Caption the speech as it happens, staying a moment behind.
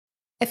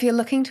If you're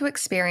looking to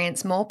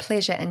experience more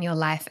pleasure in your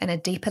life and a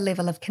deeper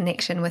level of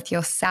connection with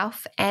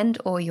yourself and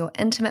or your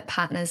intimate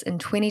partners in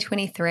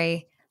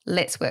 2023,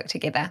 let's work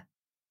together.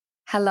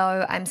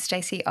 Hello, I'm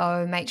Stacey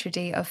O, maitre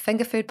d' of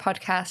Finger Food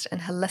Podcast and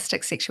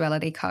Holistic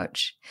Sexuality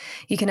Coach.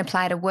 You can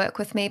apply to work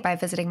with me by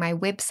visiting my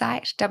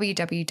website,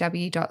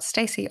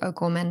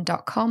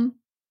 www.staceyo'gorman.com,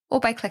 or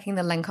by clicking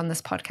the link on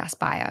this podcast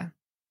bio.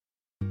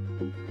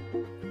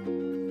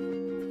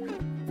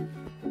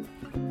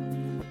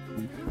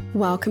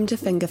 Welcome to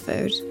Finger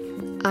Food.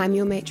 I'm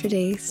your maitre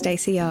d',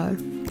 Stacey O,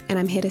 and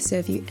I'm here to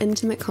serve you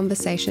intimate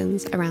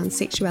conversations around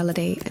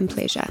sexuality and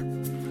pleasure.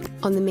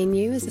 On the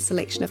menu is a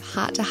selection of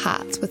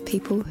heart-to-hearts with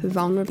people who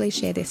vulnerably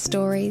share their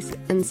stories,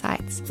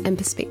 insights, and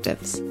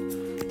perspectives.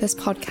 This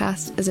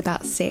podcast is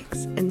about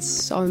sex and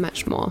so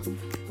much more.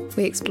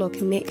 We explore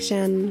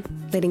connection,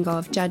 letting go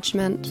of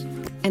judgment,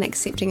 and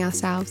accepting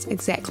ourselves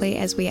exactly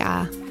as we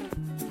are.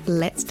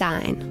 Let's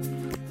dine.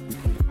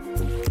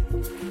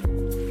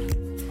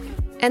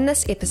 In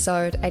this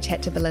episode, I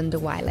chat to Belinda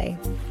Wiley.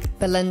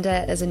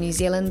 Belinda is a New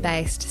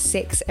Zealand-based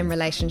sex and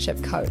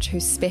relationship coach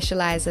who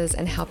specialises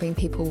in helping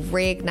people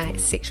reignite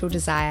sexual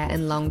desire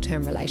in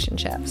long-term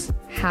relationships.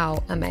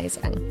 How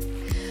amazing.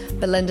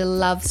 Belinda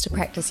loves to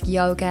practice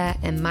yoga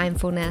and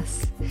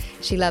mindfulness.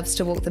 She loves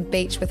to walk the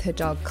beach with her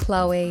dog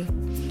Chloe,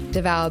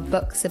 devour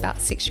books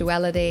about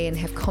sexuality, and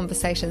have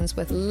conversations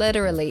with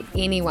literally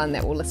anyone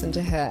that will listen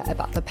to her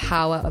about the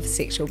power of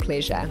sexual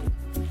pleasure.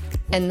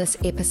 In this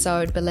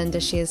episode, Belinda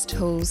shares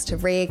tools to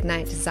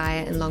reignite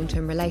desire in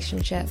long-term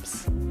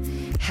relationships,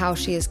 how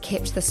she has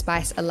kept the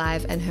spice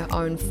alive in her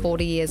own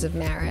 40 years of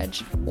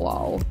marriage,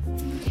 whoa,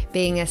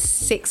 being a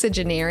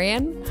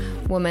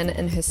sexagenarian woman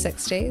in her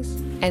 60s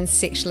and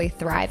sexually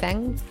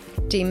thriving,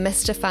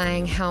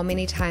 demystifying how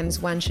many times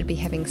one should be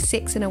having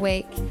sex in a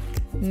week,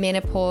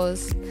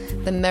 menopause,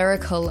 the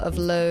miracle of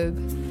lube,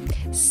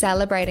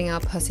 celebrating our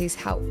pussies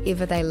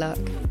however they look,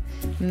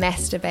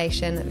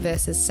 masturbation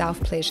versus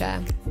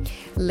self-pleasure,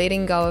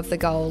 letting go of the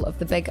goal of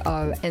the big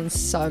O, and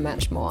so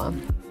much more.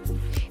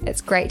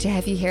 It's great to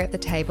have you here at the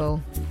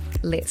table.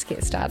 Let's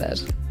get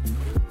started.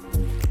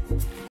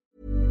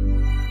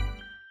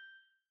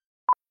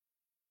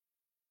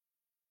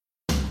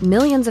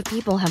 Millions of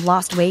people have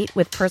lost weight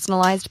with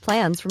personalized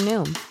plans from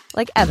Noom.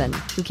 Like Evan,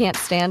 who can't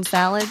stand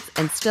salads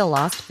and still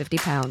lost 50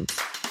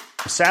 pounds.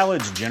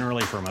 Salads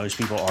generally for most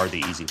people are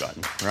the easy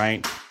button,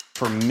 right?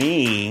 For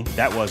me,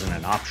 that wasn't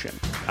an option.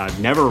 I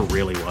never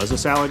really was a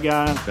salad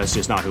guy. That's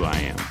just not who I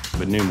am.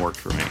 But Noom worked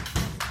for me.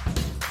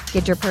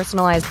 Get your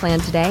personalized plan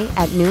today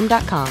at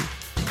Noom.com.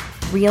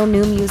 Real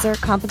Noom user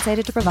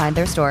compensated to provide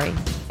their story.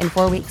 In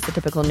 4 weeks, the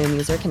typical Noom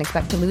user can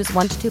expect to lose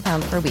 1 to 2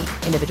 pounds per week.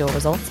 Individual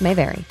results may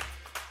vary.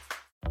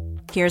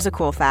 Here's a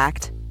cool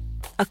fact.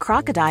 A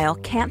crocodile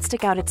can't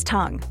stick out its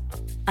tongue.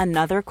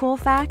 Another cool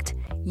fact,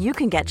 you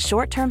can get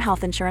short-term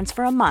health insurance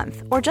for a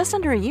month or just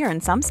under a year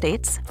in some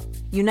states.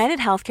 United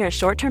Healthcare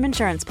short-term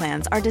insurance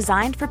plans are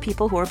designed for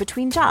people who are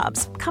between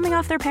jobs, coming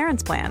off their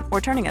parents' plan, or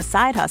turning a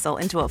side hustle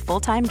into a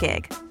full-time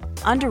gig.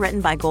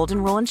 Underwritten by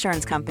Golden Rule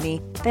Insurance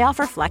Company, they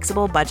offer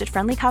flexible,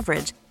 budget-friendly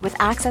coverage with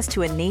access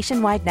to a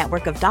nationwide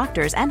network of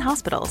doctors and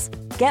hospitals.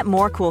 Get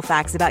more cool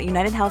facts about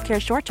United Healthcare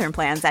short-term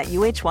plans at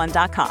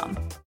uh1.com.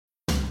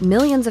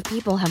 Millions of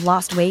people have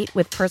lost weight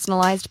with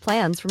personalized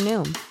plans from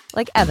Noom.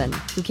 Like Evan,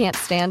 who can't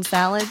stand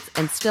salads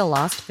and still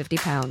lost 50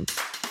 pounds.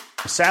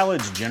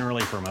 Salads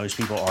generally for most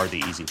people are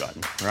the easy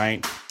button,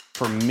 right?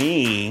 For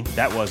me,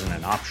 that wasn't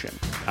an option.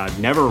 I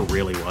never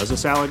really was a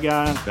salad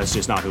guy. That's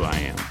just not who I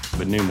am.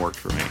 But Noom worked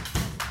for me.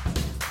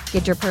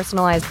 Get your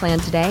personalized plan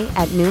today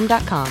at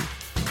Noom.com.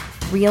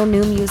 Real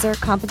Noom user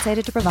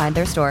compensated to provide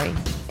their story.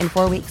 In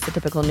 4 weeks, the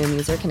typical Noom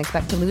user can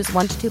expect to lose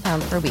 1 to 2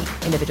 pounds per week.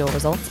 Individual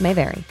results may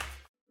vary.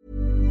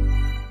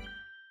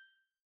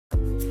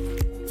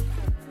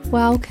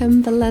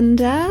 Welcome,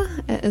 Belinda.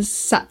 It is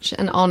such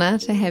an honour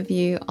to have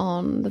you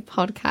on the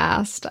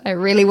podcast. I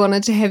really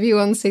wanted to have you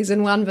on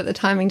season 1, but the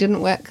timing didn't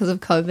work because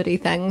of COVID-y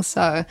things.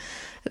 So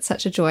it's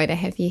such a joy to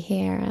have you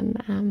here.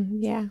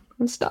 And yeah,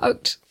 I'm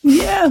stoked.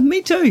 Yeah,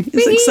 me too.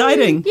 It's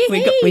exciting. We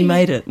made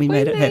it. We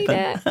made it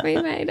happen.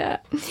 We made it.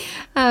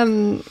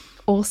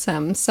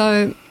 Awesome.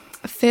 So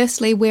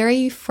firstly, where are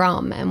you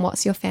from and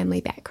what's your family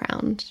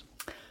background?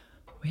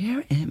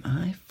 Where am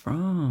I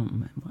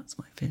from and what's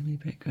my family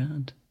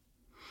background?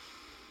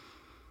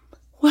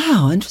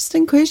 Wow,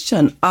 interesting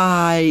question.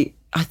 I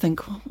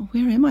think, well,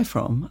 where am I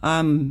from?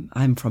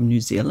 I'm from New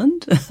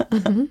Zealand.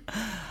 Mm-hmm.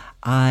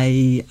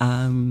 I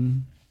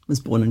was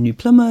born in New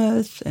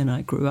Plymouth and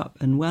I grew up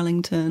in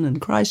Wellington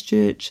and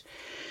Christchurch.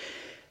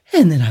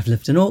 And then I've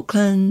lived in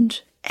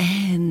Auckland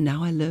and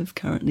now I live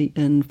currently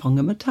in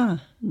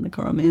Whangamata in the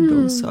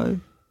Coromandel.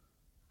 So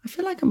I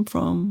feel like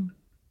I'm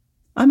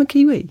a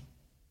Kiwi.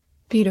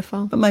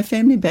 Beautiful. But my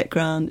family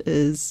background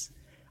is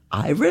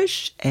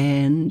Irish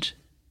and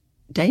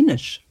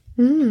Danish.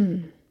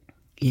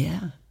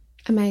 Yeah.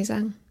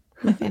 Amazing.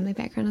 My family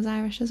background is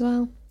Irish as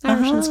well.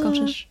 Irish and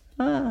Scottish.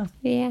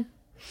 Yeah.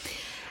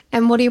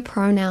 And what are your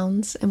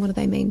pronouns and what do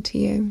they mean to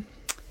you?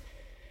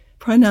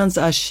 Pronouns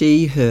are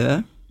she,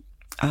 her.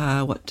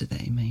 What do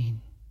they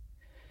mean?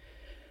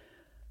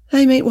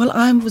 They mean, well,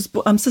 I'm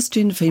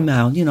cisgender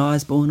female. You know, I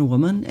was born a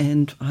woman,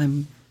 and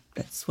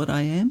that's what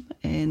I am.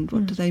 And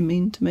what do they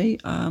mean to me?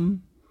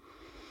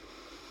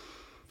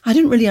 I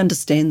didn't really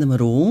understand them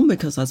at all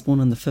because I was born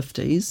in the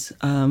 50s.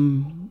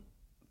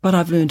 But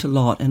I've learned a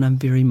lot, and I'm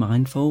very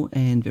mindful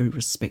and very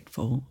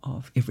respectful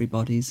of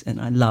everybody's,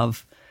 and I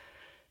love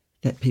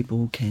that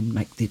people can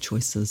make their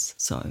choices.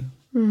 So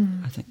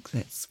I think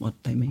that's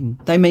what they mean.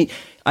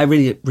 I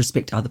really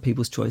respect other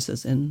people's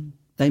choices, and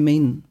they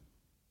mean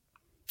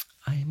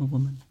I am a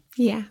woman.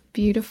 Yeah,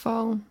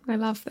 beautiful. I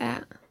love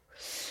that.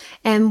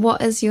 And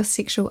what is your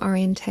sexual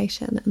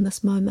orientation in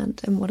this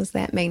moment, and what does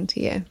that mean to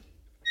you?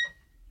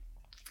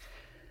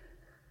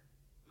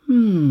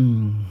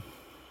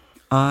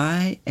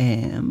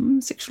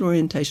 Sexual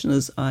orientation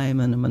is I am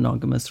in a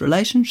monogamous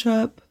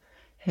relationship,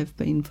 have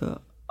been for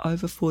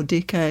over 4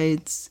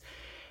 decades,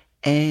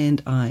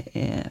 and I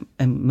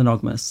am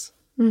monogamous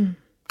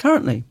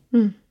currently.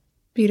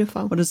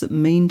 Beautiful. What does it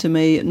mean to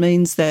me? It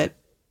means that,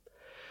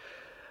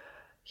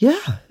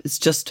 it's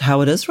just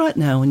how it is right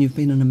now when you've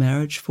been in a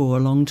marriage for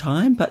a long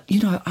time. But, you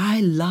know,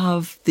 I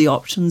love the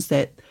options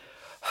that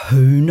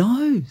who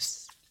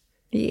knows?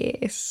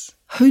 Yes.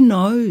 Who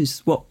knows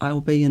what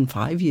I'll be in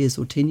 5 years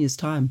or 10 years'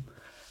 time?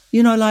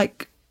 You know,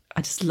 like,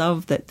 I just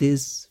love that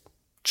there's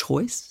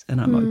choice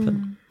and I'm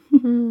open.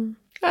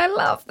 I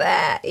love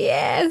that.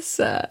 Yes.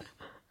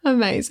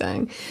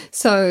 Amazing.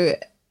 So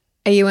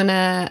are you in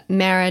a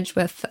marriage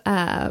with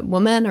a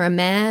woman or a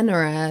man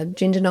or a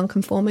gender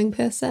non-conforming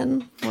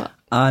person? What?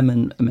 I'm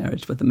in a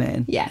marriage with a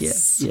man.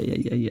 Yes.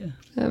 Yeah.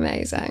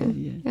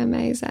 Amazing. Yeah.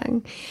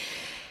 Amazing.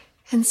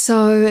 And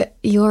so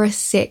you're a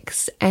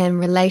sex and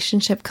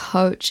relationship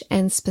coach,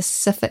 and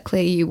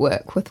specifically you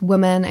work with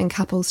women and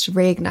couples to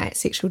reignite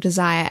sexual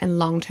desire in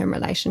long-term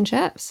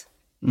relationships.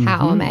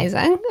 How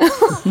amazing.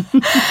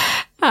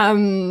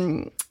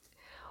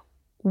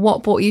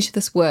 What brought you to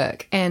this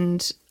work,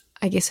 and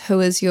I guess who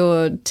is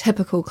your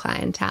typical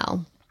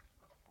clientele?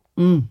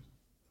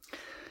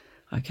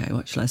 Okay,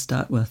 what shall I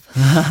start with?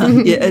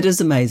 Yeah, it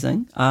is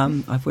amazing.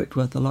 I've worked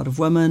with a lot of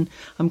women.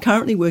 I'm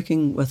currently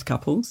working with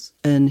couples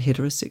in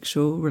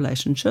heterosexual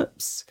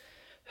relationships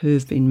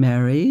who've been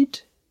married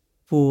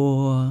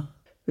for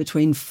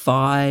between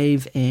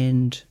 5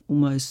 and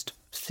almost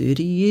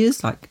 30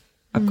 years. Like,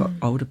 I've got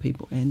older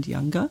people and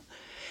younger,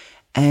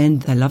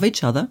 and they love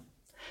each other.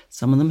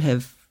 Some of them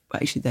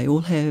they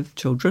all have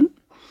children,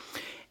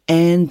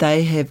 and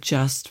they have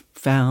just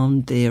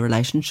found their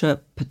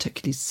relationship,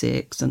 particularly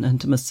sex and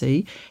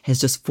intimacy, has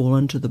just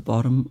fallen to the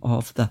bottom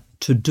of the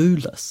to-do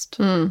list.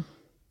 And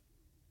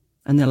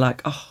they're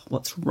like, oh,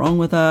 what's wrong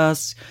with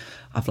us?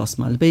 I've lost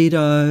my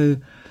libido.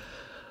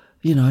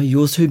 You know,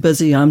 you're too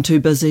busy, I'm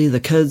too busy, the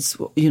kids,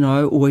 you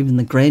know, or even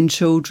the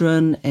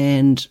grandchildren,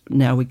 and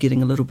now we're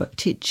getting a little bit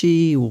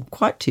tetchy or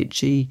quite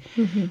tetchy,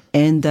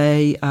 and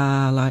they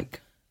are like,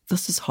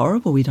 this is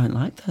horrible, we don't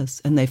like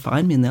this. And they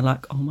find me and they're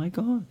like, oh my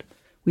God,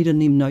 we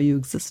didn't even know you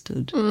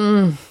existed.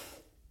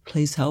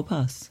 Please help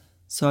us.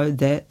 So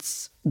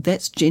that's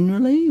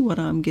generally what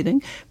I'm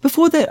getting.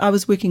 Before that, I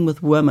was working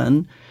with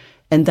women,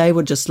 and they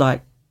were just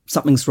like,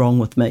 something's wrong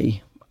with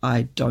me.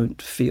 I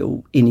don't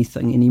feel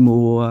anything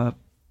anymore.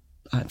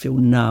 I feel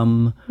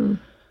numb.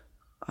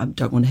 I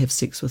don't want to have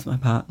sex with my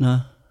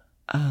partner.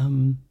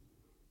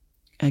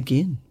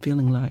 Again,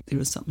 feeling like there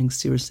is something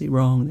seriously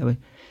wrong. They were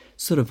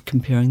sort of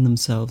comparing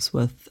themselves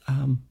with,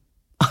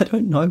 I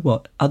don't know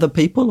what other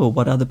people or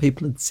what other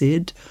people had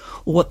said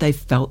or what they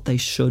felt they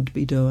should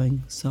be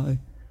doing. So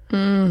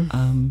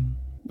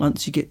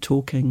once you get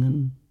talking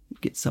and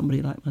get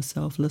somebody like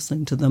myself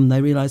listening to them,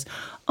 they realise,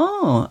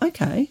 oh,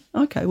 okay,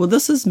 well,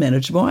 this is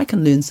manageable. I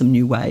can learn some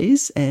new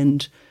ways,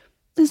 and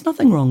there's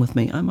nothing wrong with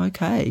me. I'm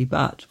okay,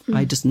 but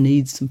I just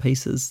need some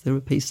pieces. There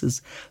are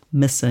pieces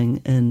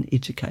missing in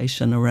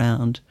education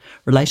around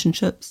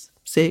relationships,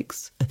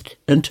 sex,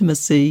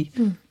 intimacy,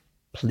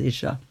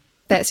 pleasure.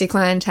 That's your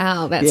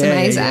clientele. That's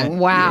amazing. Yeah.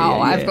 Wow.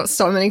 Yeah. I've got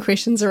so many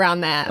questions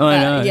around that.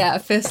 I know. Yeah,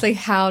 firstly,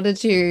 how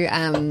did you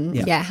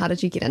how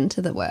did you get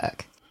into the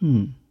work?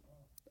 In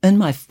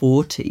my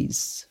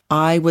 40s,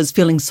 I was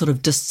feeling sort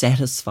of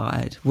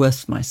dissatisfied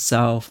with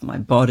myself, my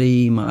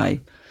body,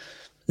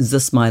 is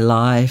this my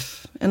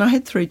life? And I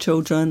had 3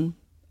 children,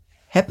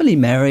 happily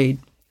married,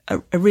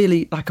 a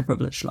really like a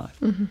privileged life.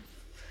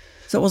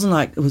 So it wasn't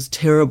like it was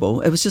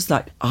terrible. It was just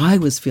like I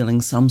was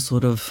feeling some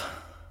sort of,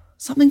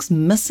 something's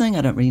missing.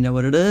 I don't really know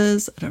what it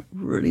is. I don't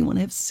really want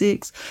to have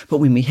sex. But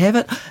when we have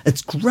it,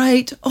 it's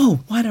great. Oh,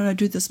 why don't I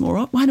do this more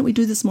often? Why don't we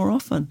do this more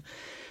often?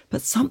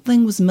 But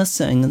something was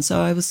missing. And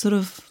so I was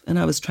and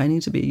I was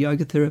training to be a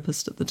yoga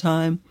therapist at the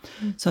time.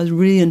 So I was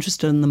really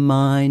interested in the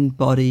mind,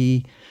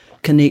 body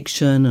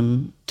connection,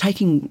 and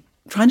trying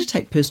to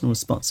take personal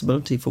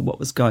responsibility for what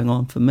was going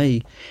on for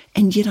me.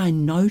 And yet I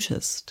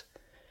noticed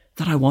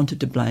that I wanted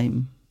to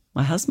blame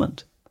my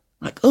husband.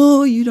 Like,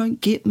 oh, you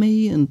don't get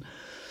me, and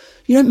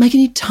you don't make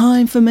any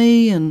time for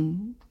me,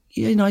 and,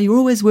 you know, you're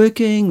always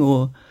working,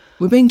 or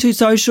we're being too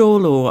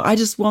social, or I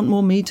just want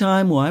more me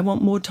time, or I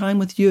want more time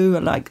with you.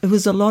 Like, it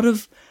was a lot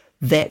of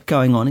that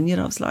going on, and yet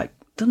I was like,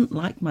 didn't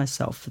like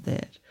myself for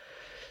that.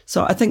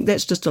 So I think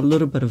that's just a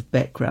little bit of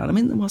background. I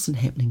mean, it wasn't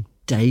happening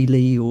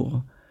daily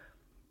or,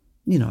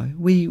 you know,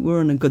 we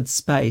were in a good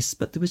space,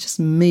 but there was just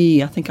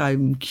me. I think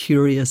I'm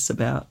curious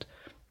about,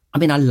 I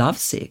mean, I love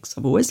sex.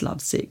 I've always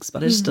loved sex,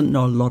 but I just didn't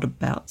know a lot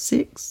about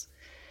sex.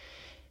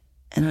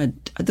 And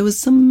there was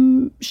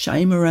some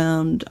shame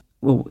around,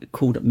 well, we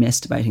called it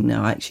masturbating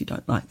now. I actually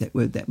don't like that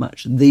word that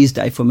much. These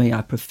days, for me,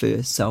 I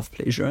prefer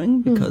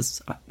self-pleasuring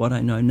because what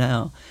I know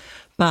now.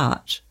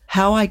 But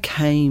how I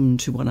came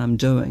to what I'm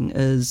doing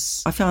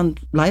is I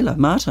found Layla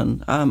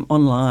Martin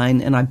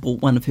online, and I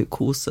bought one of her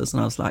courses,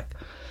 and I was like,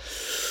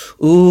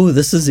 oh,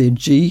 this is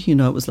edgy. You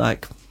know, it was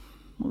like,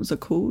 what was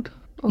it called?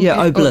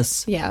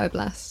 Obliss.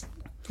 Obliss.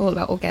 All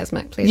about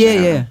orgasmic pleasure.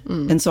 Yeah.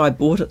 And so I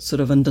bought it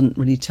sort of and didn't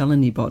really tell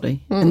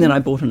anybody. And then I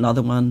bought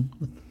another one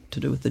to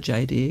do with the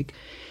jade egg.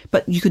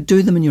 But you could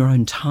do them in your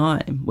own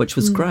time, which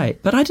was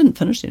great. But I didn't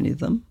finish any of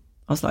them.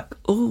 I was like,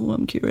 oh,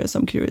 I'm curious.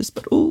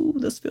 But, oh,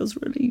 this feels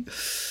really...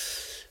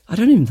 I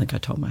don't even think I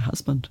told my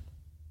husband.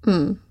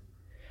 And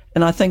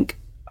I think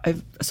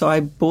I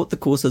bought the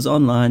courses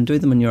online, do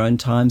them in your own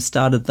time,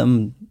 started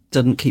them,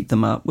 didn't keep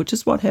them up, which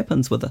is what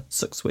happens with a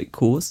 6-week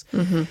course.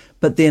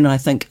 But then I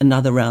think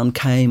another round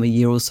came a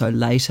year or so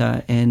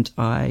later, and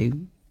I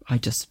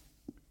just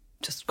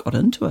got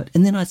into it.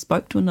 And then I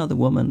spoke to another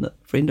woman, a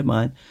friend of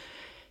mine,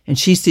 and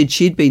she said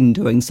she'd been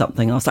doing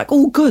something. I was like,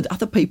 oh, good,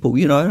 other people,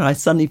 you know, and I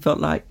suddenly felt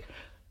like,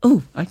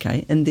 oh,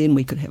 okay. And then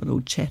we could have a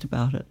little chat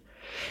about it.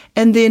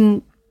 And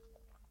then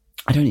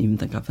I don't even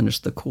think I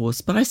finished the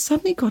course, but I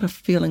suddenly got a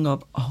feeling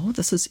of, oh,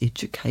 this is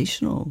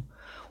educational.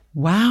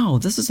 Wow,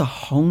 this is a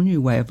whole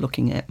new way of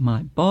looking at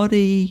my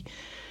body,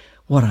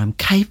 what I'm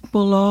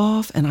capable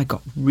of. And I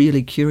got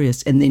really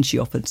curious. And then she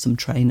offered some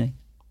training.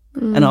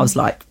 And I was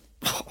like,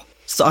 oh,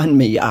 sign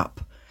me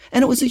up.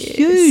 And it was a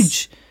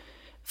huge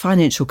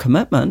financial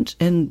commitment,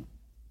 and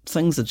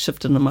things had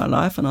shifted in my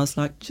life. And I was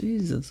like,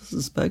 Jesus, this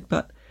is big.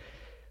 But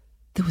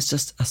there was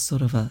just a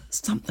sort of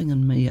something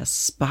in me, a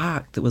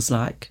spark that was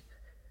like,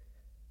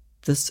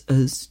 this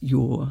is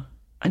your,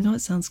 I know it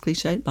sounds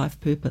cliche, life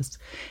purpose.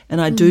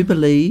 And I do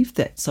believe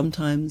that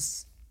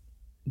sometimes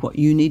what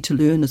you need to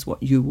learn is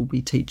what you will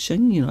be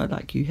teaching, you know,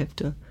 like you have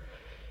to.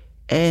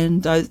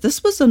 And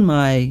this was in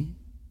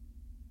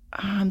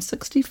I'm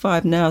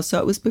 65 now, so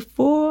it was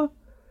before,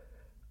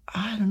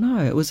 I don't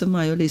know, it was in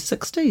my early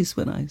 60s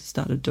when I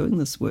started doing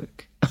this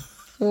work.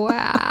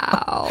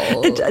 Wow.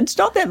 It's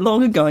not that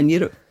long ago, and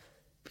yet it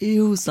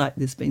feels like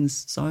there's been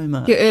so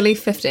much. Your early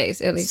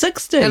 50s. Early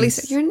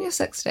 60s. You're in your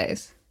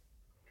 60s.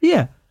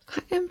 Yeah.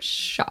 I am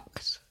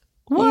shocked.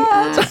 What?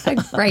 You are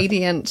a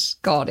radiant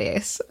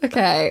goddess.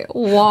 Okay.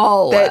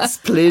 Whoa. That's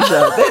pleasure.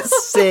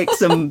 That's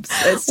sex and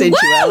that's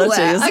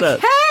sensuality, isn't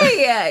it?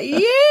 Okay.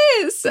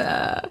 Yes.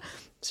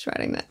 Just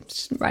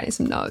writing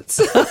some notes.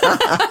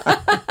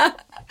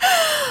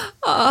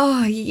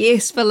 Oh,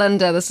 yes,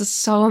 Belinda. This is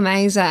so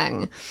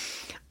amazing.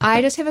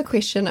 I just have a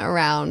question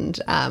around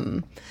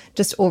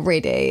just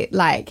already,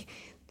 like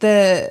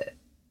the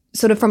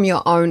sort of from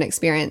your own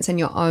experience and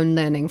your own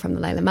learning from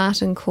the Layla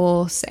Martin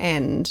course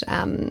and,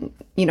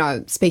 you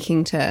know,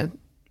 speaking to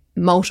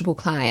multiple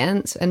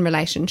clients in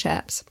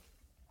relationships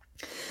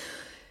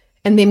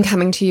and them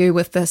coming to you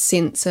with this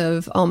sense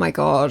of, oh my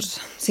God,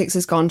 sex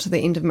has gone to the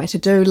end of my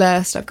to-do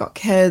list. I've got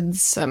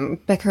kids. I'm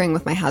bickering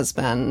with my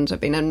husband.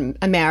 I've been in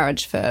a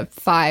marriage for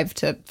 5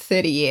 to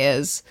 30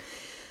 years.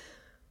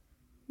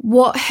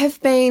 What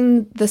have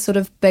been the sort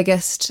of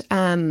biggest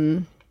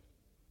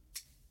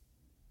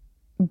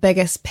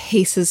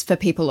pieces for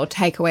people or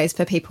takeaways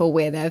for people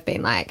where they've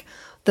been like,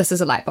 this is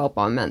a light bulb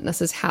moment.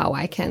 This is how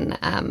I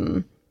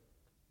can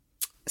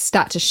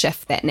start to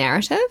shift that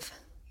narrative?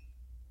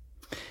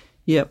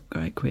 Yep,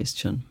 great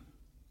question.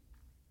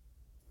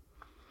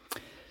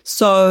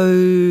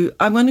 So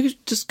I'm going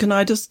to can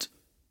I just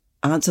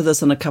answer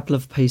this in a couple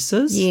of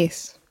pieces?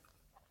 Yes.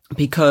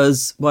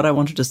 Because what I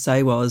wanted to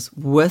say was,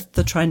 with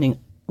the training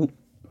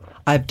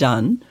I've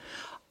done,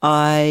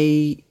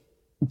 I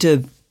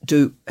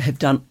have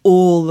done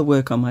all the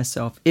work on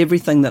myself.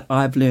 Everything that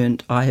I've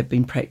learned, I have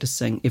been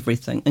practicing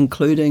everything,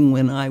 including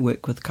when I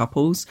work with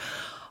couples.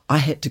 I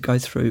had to go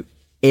through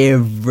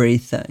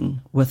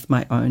everything with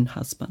my own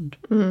husband.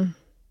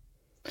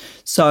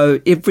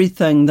 So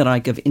everything that I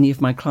give any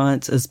of my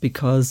clients is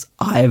because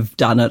I've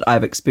done it,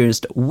 I've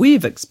experienced it,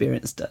 we've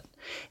experienced it.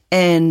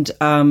 And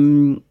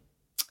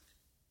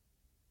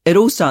it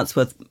all starts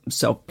with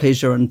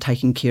self-pleasure and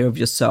taking care of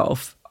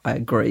yourself. I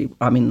agree.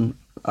 I mean,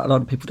 a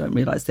lot of people don't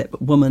realise that,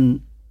 but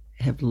women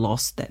have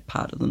lost that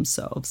part of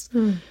themselves.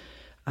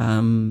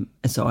 And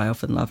so I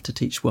often love to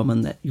teach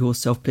women that your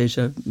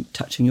self-pleasure,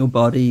 touching your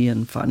body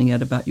and finding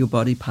out about your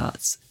body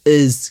parts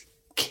is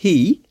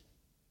key.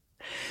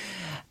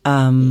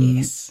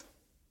 Yes.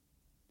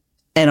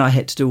 And I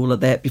had to do all of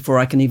that before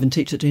I can even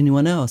teach it to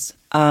anyone else.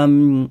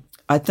 I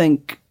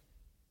think,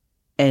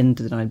 and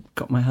then I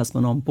got my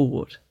husband on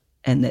board,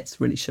 and that's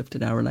really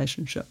shifted our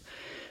relationship.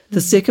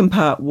 The second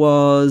part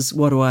was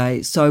when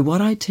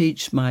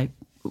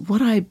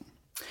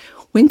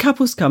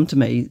couples come to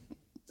me,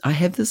 I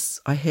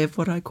have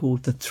what I call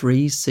the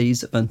 3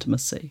 C's of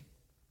intimacy.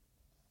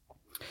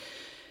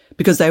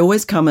 Because they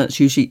always come and it's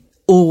usually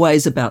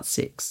always about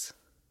sex.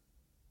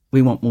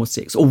 We want more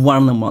sex, or one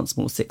of them wants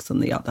more sex than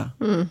the other.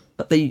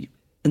 But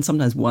and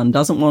sometimes one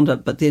doesn't want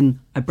it, but then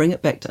I bring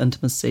it back to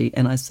intimacy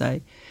and I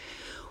say,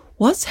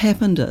 what's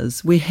happened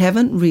is we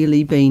haven't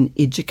really been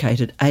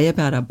educated,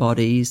 about our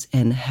bodies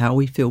and how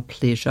we feel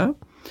pleasure.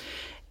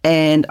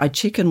 And I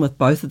check in with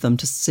both of them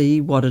to see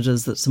what it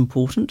is that's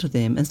important to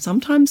them. And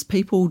sometimes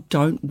people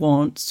don't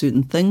want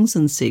certain things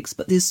in sex,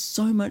 but there's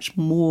so much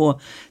more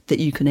that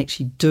you can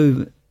actually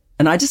do.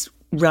 And I just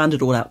round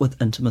it all out with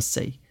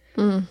intimacy.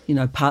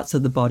 Parts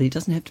of the body. It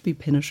doesn't have to be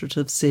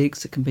penetrative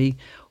sex. It can be,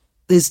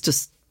 there's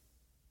just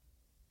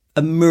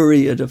a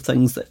myriad of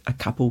things that a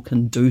couple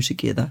can do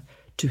together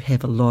to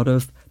have a lot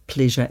of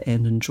pleasure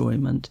and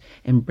enjoyment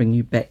and bring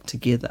you back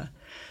together.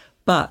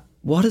 But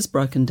what is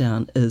broken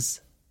down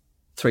is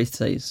 3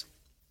 C's.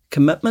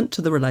 Commitment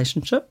to the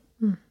relationship,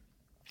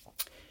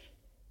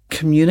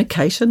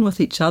 communication with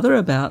each other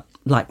about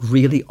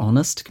really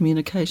honest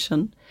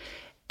communication,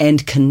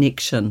 and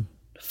connection,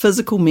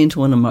 physical,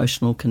 mental and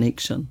emotional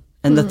connection.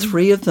 And the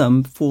 3 of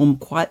them form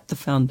quite the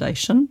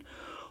foundation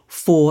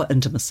for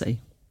intimacy.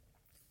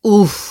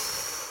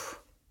 Oof,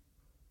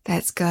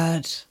 that's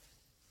good.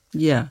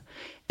 Yeah.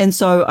 And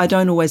so I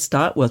don't always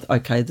start with,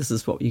 okay, this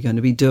is what you're going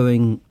to be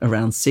doing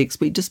around sex.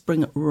 We just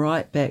bring it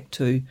right back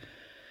to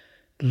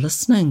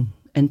listening.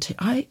 And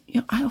I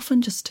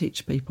often just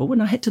teach people,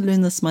 when I had to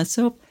learn this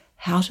myself,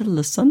 how to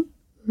listen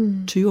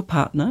to your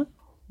partner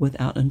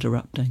without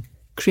interrupting,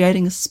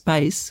 creating a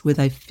space where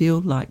they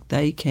feel like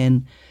they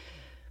can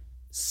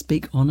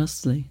speak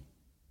honestly.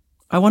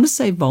 I want to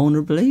say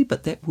vulnerably,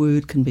 but that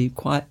word can be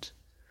quite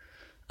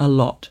a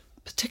lot,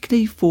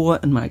 particularly for,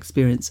 in my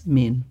experience,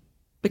 men.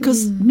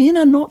 Because men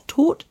are not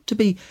taught to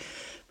be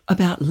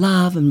about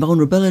love and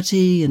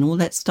vulnerability and all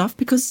that stuff,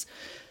 because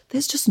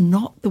that's just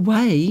not the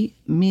way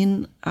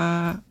men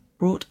are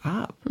brought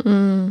up.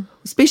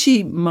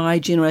 Especially my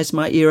generation,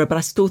 my era, but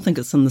I still think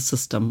it's in the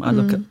system. I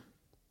look at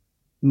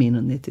men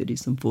in their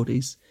 30s and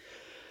 40s,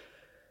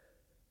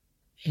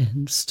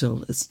 and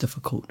still it's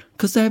difficult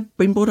because they've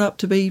been brought up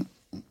to be,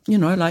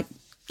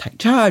 take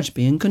charge,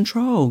 be in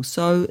control.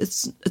 So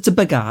it's a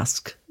big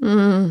ask.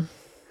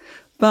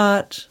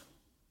 But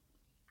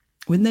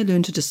when they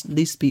learn to just at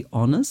least be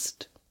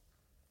honest,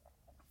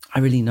 I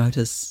really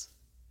notice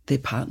their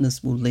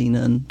partners will lean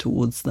in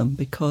towards them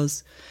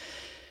because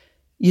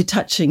you're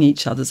touching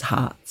each other's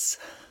hearts.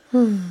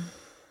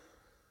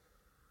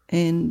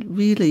 And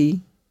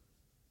really,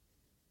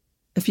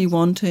 if you're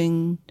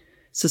wanting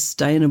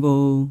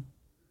sustainable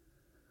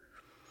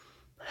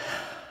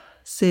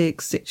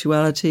sex,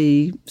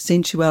 sexuality,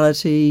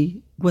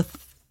 sensuality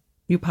with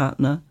your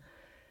partner,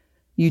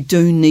 you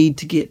do need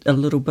to get a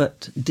little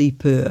bit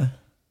deeper.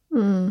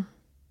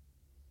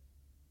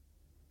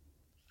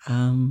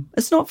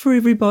 It's not for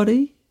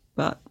everybody,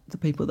 but the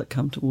people that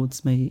come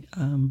towards me,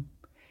 and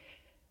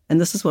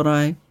this is what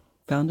I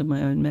found in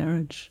my own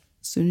marriage.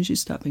 As soon as you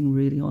start being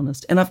really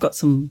honest, and I've got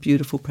some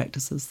beautiful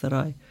practices that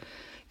I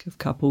give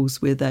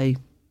couples where they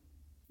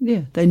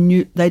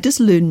just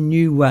learn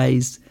new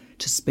ways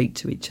to speak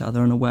to each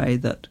other in a way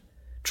that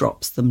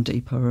drops them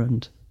deeper,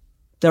 and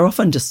they're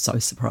often just so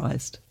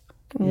surprised.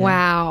 Yeah.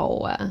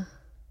 Wow.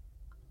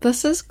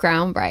 This is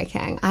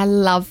groundbreaking. I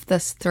love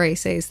this 3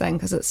 C's thing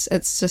because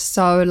it's just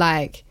so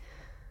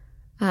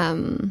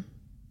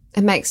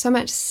it makes so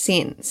much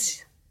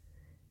sense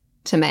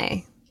to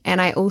me.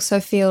 And I also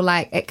feel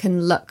like it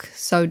can look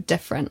so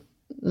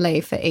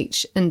differently for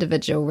each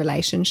individual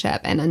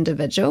relationship and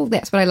individual.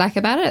 That's what I like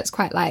about it. It's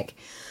quite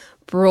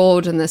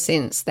broad in the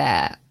sense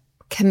that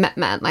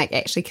commitment,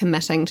 actually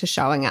committing to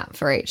showing up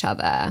for each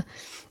other,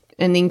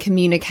 and then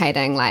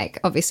communicating,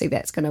 obviously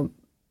that's going to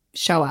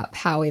show up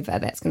however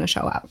that's going to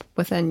show up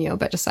within you,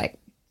 but just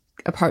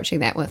approaching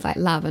that with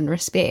love and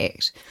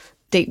respect,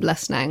 deep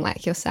listening,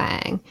 like you're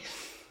saying,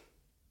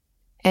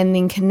 and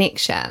then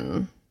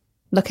connection,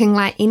 looking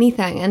like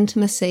anything,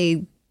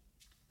 intimacy,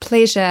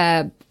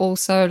 pleasure,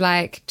 also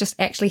just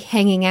actually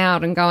hanging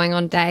out and going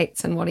on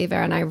dates and whatever.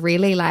 And I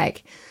really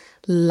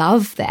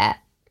love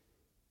that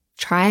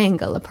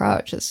triangle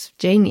approach. It's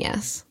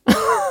genius.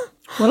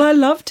 Well, I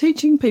love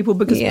teaching people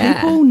because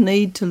people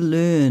need to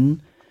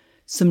learn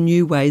some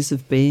new ways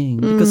of being,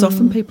 because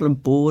often people are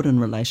bored in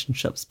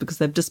relationships because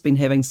they've just been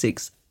having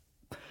sex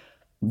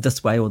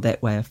this way or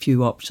that way, a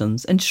few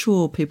options. And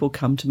sure, people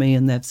come to me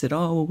and they've said,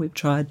 oh, well, we've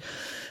tried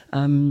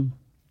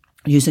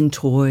using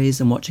toys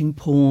and watching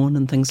porn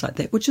and things like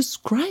that, which is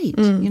great.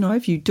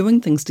 If you're doing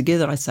things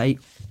together, I say,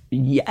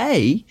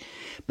 yay.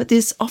 But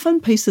there's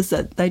often pieces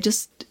that they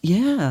just,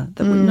 that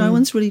no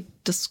one's really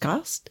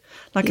discussed.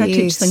 I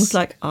teach things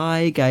like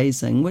eye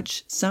gazing,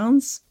 which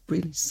sounds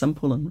really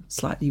simple and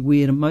slightly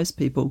weird, and most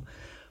people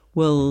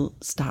will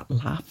start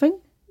laughing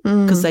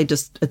because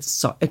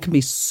it can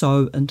be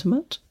so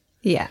intimate.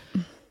 Yeah.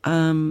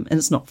 And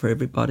it's not for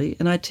everybody.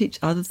 And I teach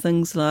other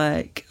things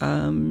like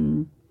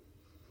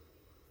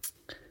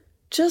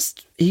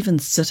just even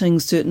sitting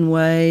certain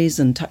ways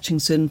and touching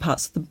certain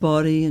parts of the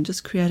body and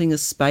just creating a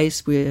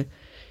space where,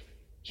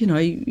 you know,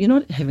 you're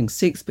not having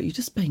sex, but you're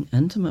just being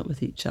intimate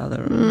with each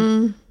other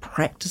and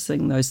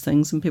practicing those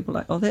things. And people are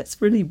like, oh,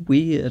 that's really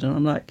weird. And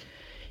I'm like,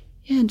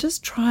 yeah, and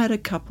just try it a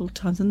couple of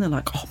times. And they're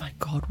like, oh, my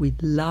God, we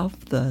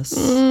love this.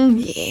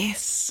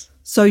 Yes.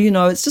 So, you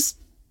know, it's just,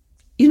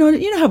 you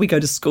know how we go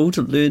to school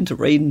to learn to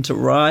read and to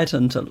write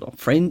and to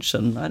French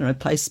and, I don't know,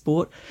 play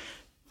sport?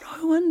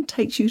 No one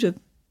takes you to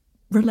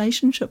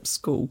relationship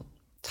school.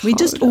 We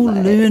just all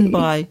learn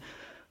by,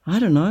 I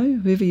don't know,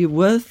 whoever you're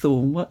with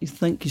or what you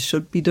think you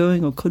should be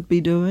doing or could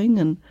be doing.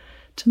 And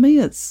to me,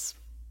 it's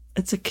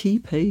a key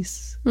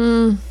piece,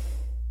 isn't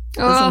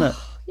it?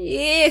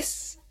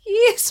 Yes,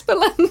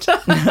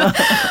 Belinda.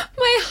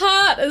 My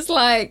heart is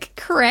like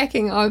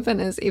cracking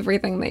open as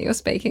everything that you're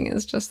speaking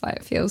is just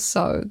like, feels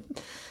so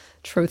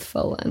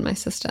truthful in my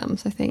system.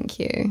 So thank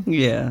you.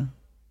 Yeah,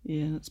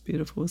 it's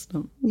beautiful, isn't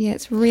it? Yeah,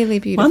 it's really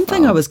beautiful. One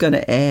thing I was going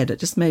to add, it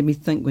just made me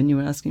think when you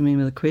were asking me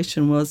the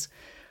question, was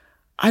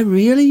I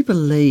really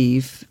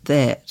believe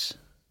that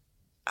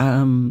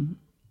working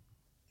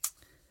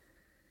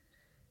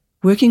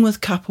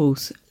with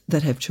couples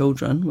that have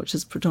children, which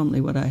is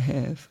predominantly what I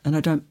have, and I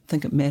don't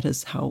think it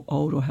matters how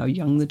old or how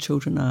young the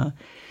children are,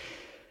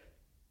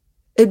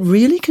 it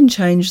really can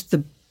change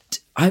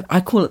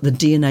I call it the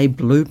DNA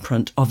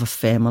blueprint of a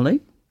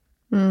family.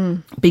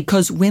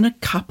 Because when a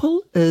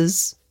couple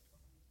is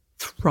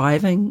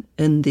thriving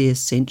in their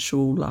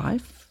sensual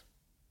life,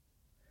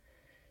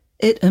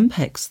 it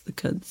impacts the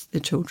kids,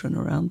 their children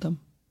around them,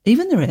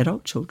 even their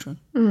adult children.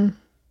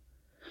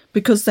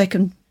 Because they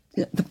can,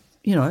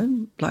 you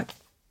know, like,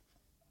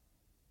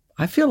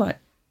 I feel like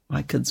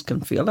my kids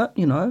can feel it,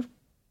 you know.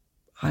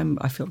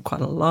 I feel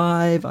quite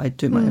alive. I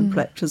do my own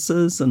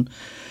practices and,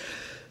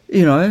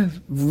 you know,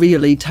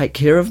 really take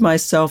care of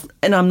myself.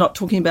 And I'm not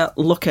talking about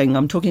looking.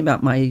 I'm talking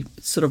about my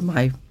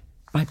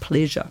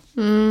pleasure.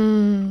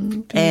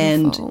 And,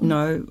 you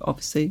know,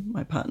 obviously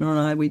my partner and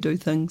I, we do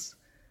things.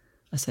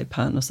 I say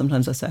partner,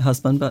 sometimes I say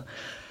husband, but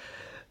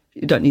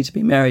you don't need to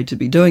be married to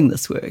be doing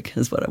this work,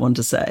 is what I want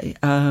to say.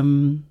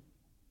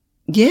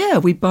 Yeah,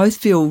 we both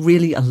feel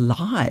really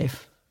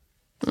alive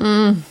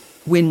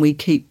when we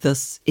keep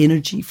this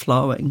energy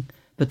flowing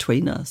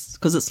between us,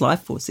 because it's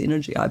life force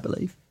energy, I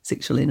believe,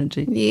 sexual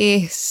energy.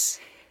 Yes.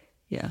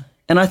 Yeah.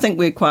 And I think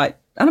we're quite,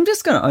 and I'm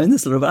just going to own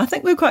this a little bit, I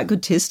think we're quite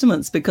good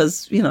testaments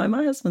because, you know,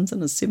 my husband's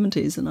in his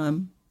 70s and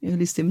I'm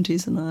early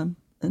 70s and I'm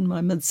in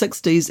my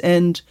mid-60s,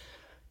 and,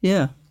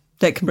 yeah,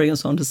 that can bring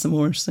us on to some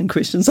more interesting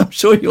questions I'm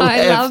sure you'll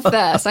have. I love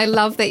this. I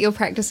love that you're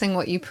practicing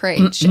what you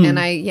preach. And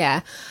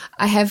I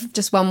have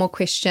just one more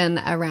question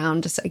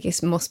around just, I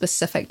guess, more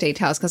specific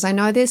details, because I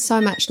know there's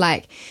so much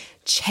like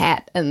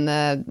chat in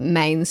the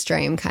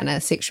mainstream kind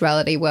of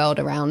sexuality world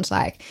around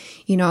like,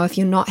 you know, if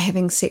you're not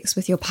having sex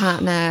with your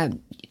partner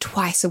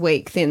twice a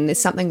week, then there's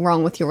something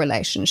wrong with your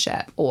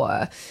relationship.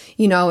 Or,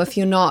 you know, if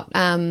you're not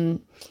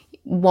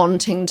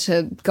wanting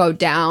to go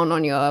down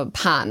on your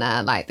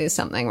partner, like there's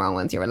something wrong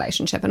with your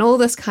relationship, and all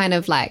this kind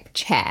of like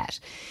chat.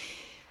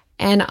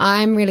 And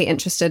I'm really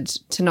interested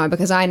to know,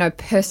 because I know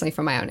personally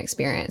from my own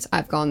experience,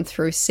 I've gone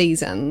through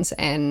seasons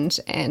and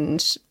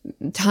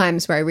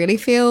times where I really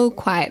feel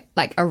quite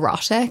like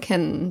erotic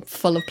and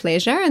full of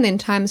pleasure, and then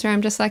times where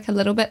I'm just like a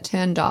little bit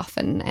turned off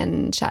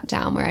and shut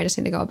down, where I just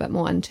need to go a bit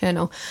more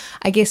internal.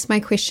 I guess my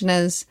question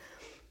is,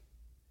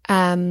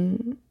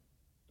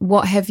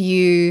 what have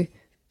you,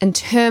 in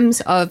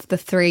terms of the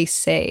 3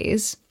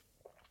 C's,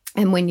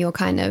 and when you're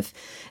kind of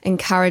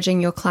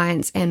encouraging your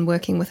clients and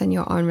working within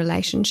your own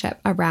relationship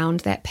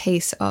around that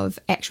piece of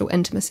actual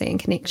intimacy and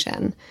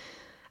connection,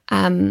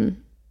 you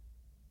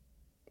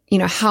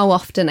know, how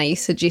often are you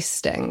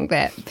suggesting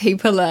that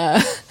people are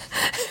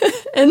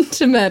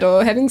intimate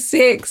or having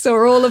sex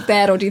or all of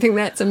that? Or do you think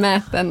that's a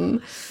myth? And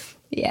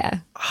yeah.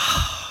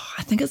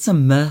 I think it's a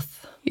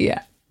myth.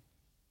 Yeah.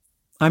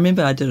 I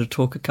remember I did a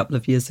talk a couple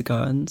of years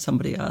ago and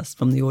somebody asked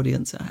from the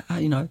audience,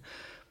 you know,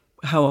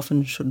 how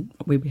often should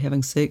we be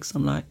having sex?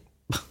 I'm like,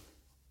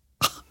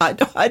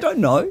 I don't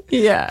know.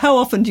 Yeah. How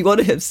often do you want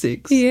to have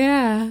sex?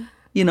 Yeah.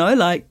 You know,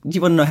 like, do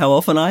you want to know how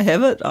often I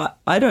have it?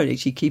 I don't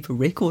actually keep a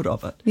record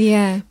of it.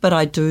 Yeah. But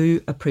I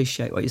do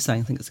appreciate what you're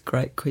saying. I think it's a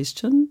great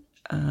question,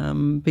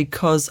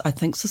 because I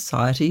think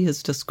society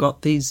has just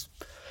got these,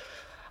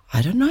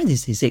 I don't know,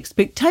 there's these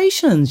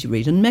expectations. You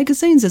read in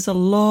magazines, there's a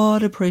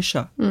lot of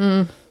pressure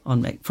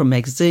from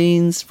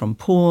magazines, from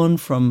porn,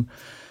 from,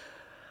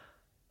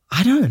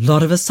 I don't know, a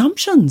lot of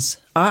assumptions.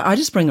 I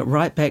just bring it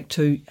right back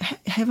to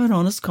have an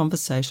honest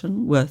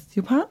conversation with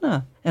your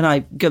partner. And I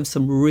give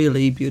some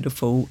really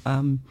beautiful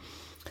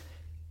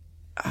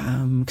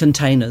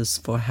containers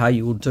for how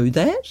you will do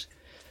that.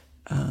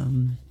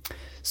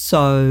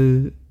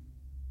 So,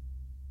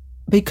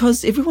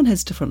 because everyone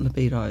has different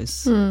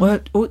libidos.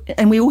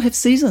 And we all have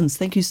seasons.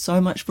 Thank you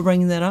so much for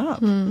bringing that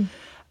up.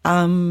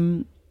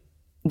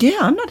 Yeah,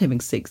 I'm not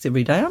having sex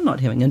every day. I'm not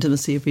having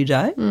intimacy every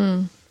day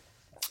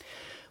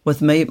with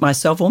me,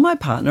 myself, or my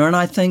partner. And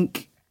I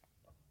think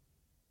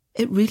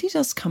it really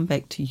does come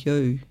back to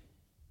you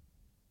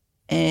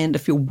And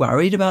if you're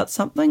worried about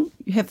something,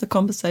 you have the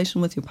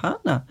conversation with your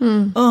partner.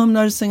 Oh, I'm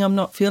noticing I'm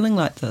not feeling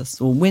like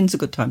this. Or when's a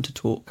good time to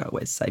talk? I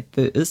always say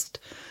first,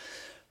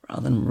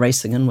 rather than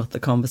racing in with the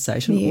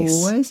conversation. Yes.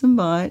 Always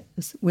invite.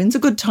 When's a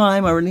good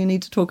time? I really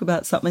need to talk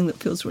about something that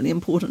feels really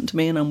important to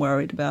me and I'm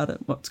worried about it,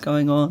 what's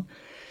going on.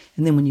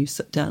 And then when you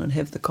sit down and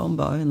have the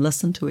combo and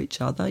listen to each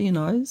other, you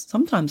know,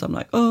 sometimes I'm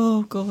like,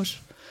 oh, gosh,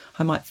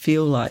 I might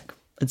feel like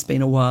it's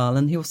been a while.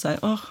 And he'll say,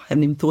 oh, I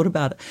haven't even thought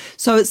about it.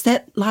 So it's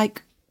that,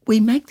 like, we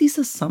make these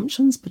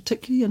assumptions,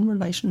 particularly in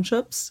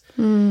relationships,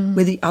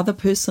 where the other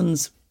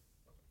person's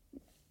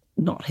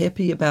not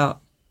happy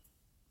about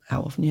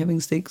how often you're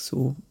having sex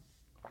or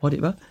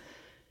whatever.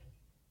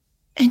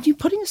 And you're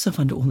putting yourself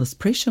under all this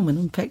pressure when,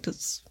 in fact,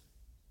 it's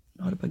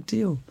not a big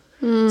deal.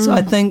 So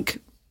I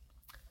think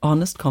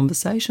honest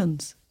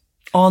conversations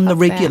on the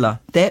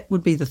regular, that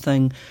would be the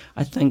thing,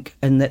 I think,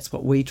 and that's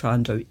what we try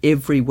and do.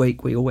 Every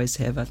week we always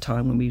have a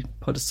time when we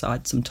put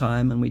aside some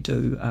time and we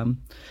do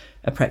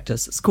a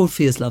practice. It's called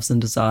Fears, Loves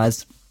and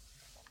Desires.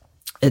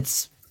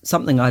 It's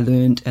something I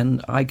learned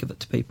and I give it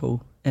to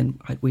people and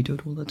we do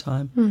it all the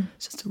time.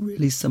 It's just a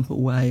really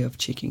simple way of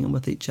checking in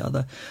with each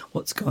other.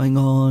 What's going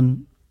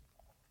on?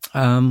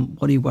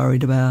 What are you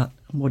worried about?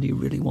 What are you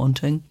really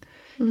wanting?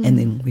 And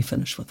then we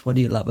finish with, what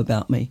do you love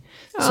about me?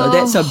 So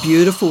that's a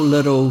beautiful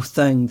little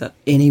thing that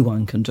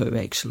anyone can do,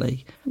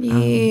 actually.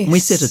 Yes. We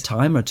set a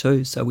timer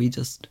too, so we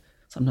just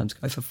sometimes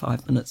go for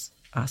 5 minutes,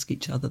 ask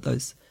each other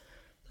those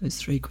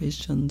 3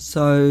 questions.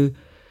 So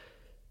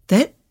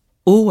that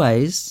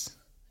always...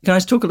 Can I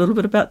just talk a little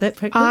bit about that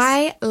practice?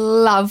 I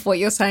love what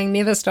you're saying.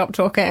 Never stop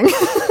talking.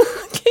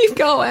 Keep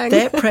going.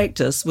 That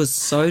practice was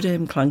so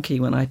damn clunky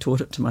when I taught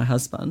it to my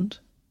husband,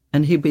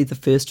 and he'd be the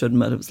first to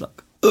admit it was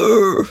like,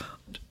 ugh,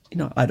 you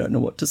know, I don't know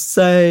what to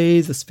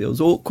say. This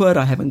feels awkward.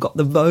 I haven't got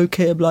the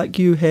vocab like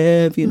you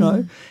have, you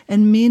know.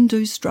 And men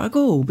do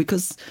struggle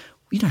because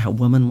you know how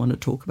women want to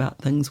talk about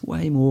things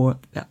way more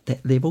about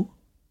that level.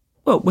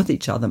 Well, with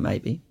each other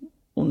maybe,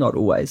 or not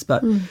always,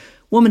 but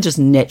women just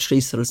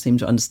naturally sort of seem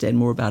to understand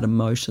more about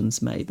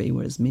emotions maybe,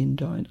 whereas men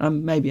don't.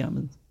 Maybe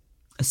I'm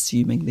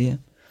assuming there.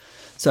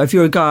 So if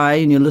you're a guy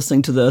and you're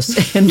listening to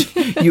this and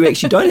you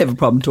actually don't have a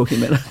problem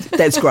talking about it,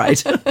 that's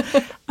great.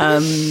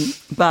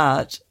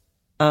 But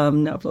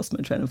now I've lost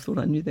my train of thought.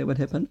 I knew that would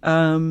happen.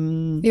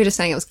 You were just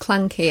saying it was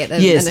clunky at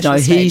the yes, initial no,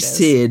 he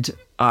stages.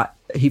 said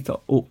he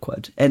felt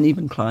awkward. And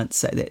even clients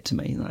say that to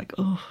me, like,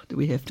 oh, do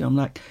we have to? I'm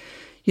like,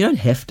 you don't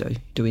have to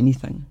do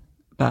anything,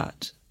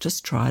 but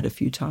just try it a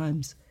few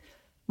times.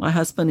 My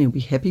husband, he'll be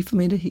happy for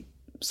me to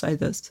say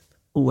this,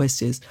 always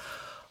says,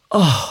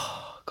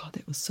 oh, God,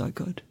 that was so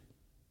good.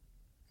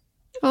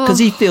 Because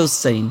he feels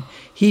seen.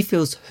 He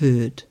feels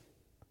heard.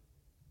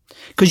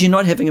 Because you're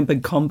not having a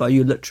big combo.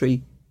 You're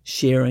literally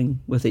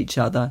sharing with each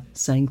other,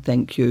 saying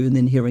thank you, and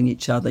then hearing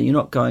each other. You're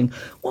not going,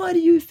 why do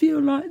you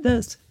feel like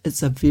this?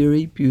 It's a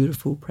very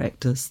beautiful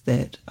practice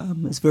that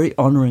is very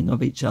honouring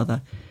of each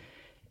other.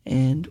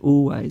 And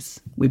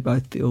always we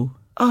both feel,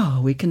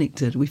 oh, we're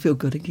connected. We feel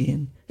good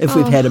again. If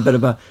we've had a bit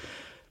of a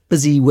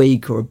busy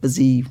week or a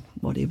busy,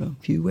 whatever,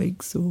 few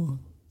weeks, or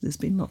there's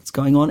been lots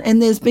going on. And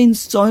there's been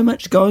so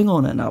much going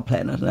on in our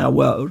planet, in our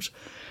world,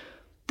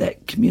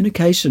 that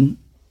communication,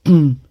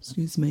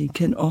 excuse me,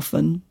 can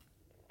often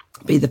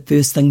be the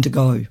first thing to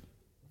go.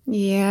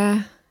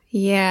 Yeah.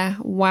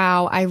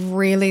 Wow. I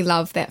really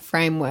love that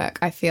framework.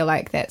 I feel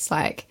like that's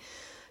like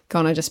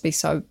going to just be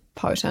so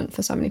potent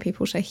for so many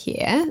people to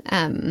hear.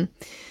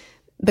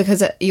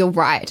 Because you're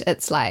right.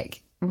 It's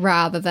like,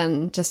 rather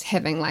than just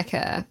having like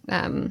a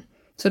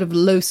sort of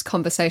loose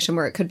conversation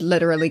where it could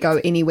literally go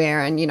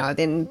anywhere and, you know,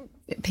 then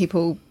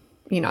people,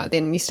 you know,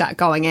 then you start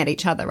going at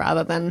each other,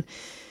 rather than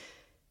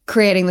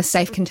creating the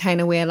safe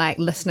container where like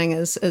listening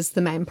is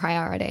the main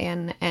priority.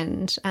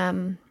 And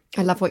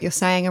I love what you're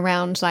saying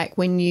around like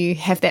when you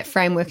have that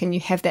framework and you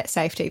have that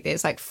safety,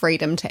 there's like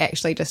freedom to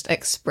actually just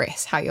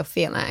express how you're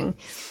feeling.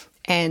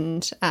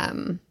 And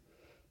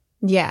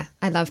yeah,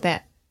 I love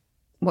that.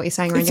 What you're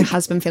saying around your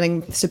husband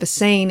feeling super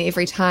seen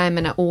every time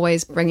and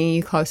always bringing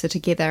you closer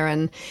together,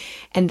 and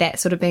that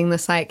sort of being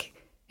this like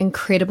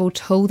incredible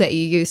tool that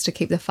you use to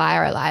keep the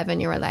fire alive in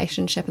your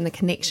relationship and the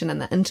connection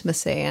and the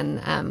intimacy.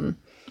 And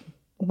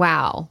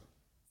wow,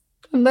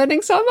 I'm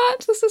learning so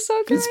much. This is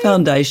so great. It's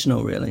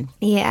foundational, really.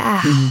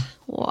 Yeah.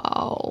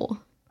 Wow.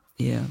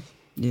 Yeah,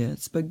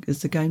 it's big.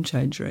 It's a game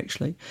changer,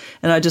 actually.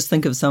 And I just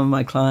think of some of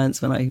my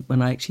clients when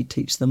I actually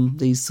teach them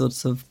these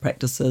sorts of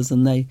practices,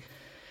 and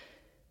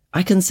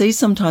I can see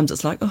sometimes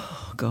it's like,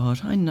 oh, God,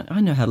 I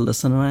know how to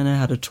listen and I know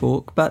how to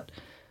talk, but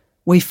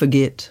we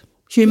forget.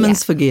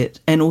 Humans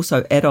forget. And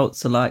also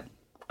adults are like,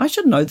 I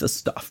should know this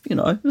stuff, you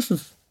know, this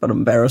is a bit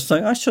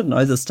embarrassing. I should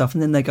know this stuff.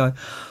 And then they go,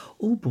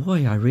 oh,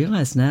 boy, I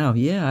realise now,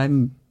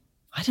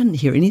 I didn't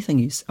hear anything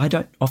you say. I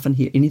don't often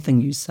hear anything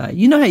you say.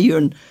 You know how you're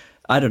in,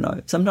 I don't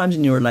know, sometimes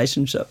in your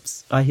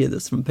relationships, I hear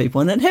this from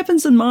people, and it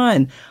happens in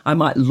mine. I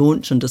might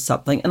launch into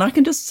something and I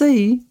can just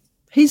see,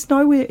 he's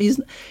nowhere.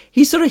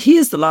 He sort of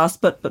hears the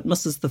last bit but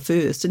misses the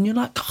first, and you're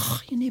like,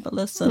 oh, you never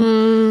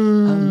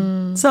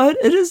listen. So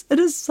it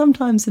is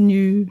sometimes a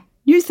new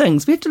new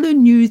things. We have to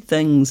learn new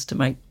things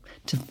to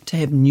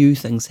have new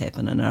things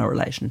happen in our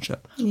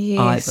relationship,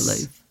 I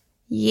believe.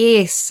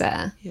 Yes.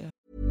 Yeah.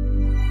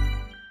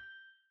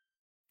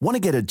 Want to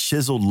get a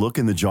chiseled look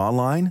in the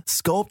jawline?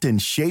 Sculpt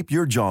and shape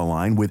your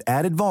jawline with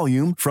added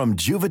volume from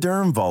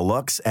Juvederm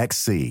Volux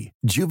XC.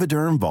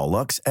 Juvederm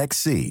Volux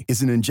XC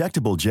is an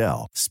injectable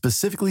gel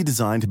specifically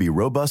designed to be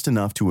robust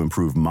enough to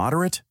improve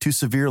moderate to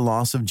severe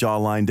loss of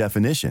jawline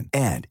definition.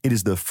 And it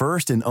is the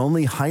first and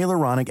only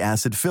hyaluronic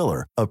acid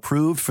filler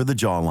approved for the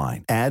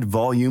jawline. Add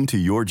volume to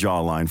your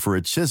jawline for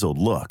a chiseled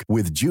look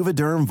with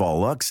Juvederm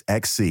Volux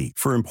XC.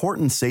 For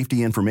important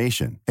safety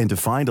information and to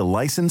find a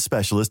licensed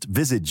specialist,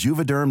 visit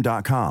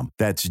juvederm.com.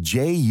 That's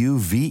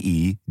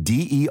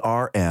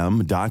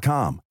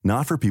JUVEDERM.com.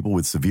 Not for people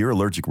with severe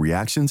allergic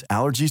reactions,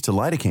 allergies to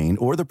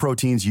lidocaine, or the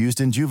proteins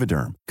used in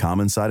Juvederm.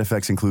 Common side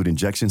effects include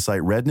injection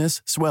site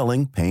redness,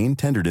 swelling, pain,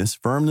 tenderness,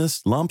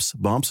 firmness, lumps,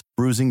 bumps,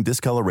 bruising,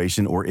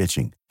 discoloration, or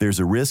itching. There's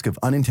a risk of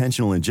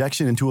unintentional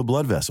injection into a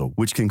blood vessel,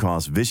 which can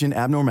cause vision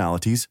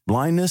abnormalities,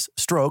 blindness,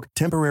 stroke,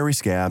 temporary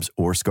scabs,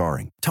 or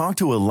scarring. Talk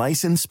to a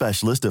licensed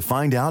specialist to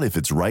find out if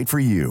it's right for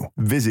you.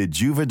 Visit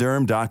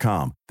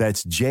Juvederm.com.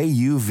 That's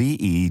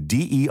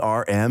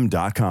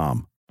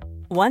JUVEDERM.com.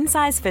 One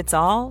size fits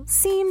all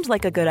seemed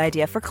like a good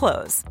idea for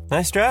clothes.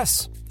 Nice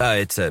dress.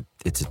 It's a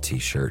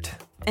t-shirt.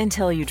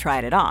 Until you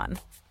tried it on.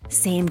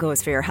 Same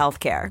goes for your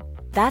healthcare.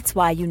 That's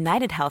why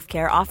United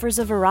Healthcare offers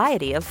a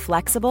variety of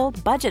flexible,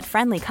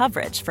 budget-friendly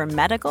coverage for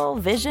medical,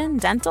 vision,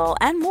 dental,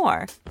 and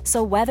more.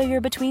 So whether you're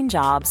between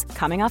jobs,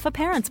 coming off a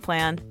parent's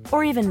plan,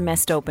 or even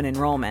missed open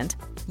enrollment,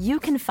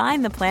 you can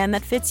find the plan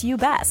that fits you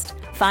best.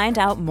 Find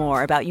out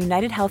more about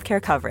United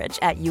Healthcare coverage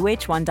at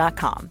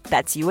uh1.com.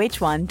 That's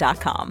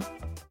uh1.com.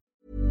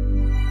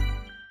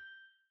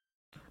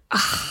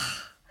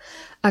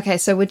 Okay,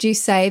 so would you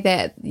say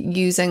that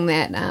using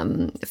that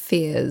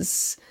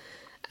fears,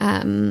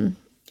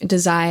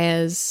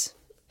 desires,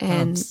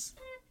 and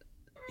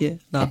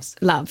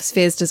loves,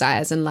 fears,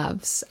 desires, and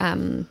loves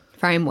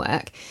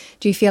framework,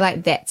 do you feel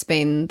like that's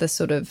been the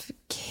sort of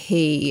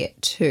key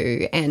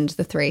to, and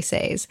the 3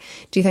 C's?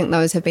 Do you think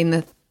those have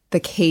been the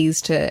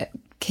keys to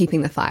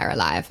keeping the fire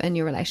alive in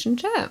your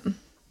relationship?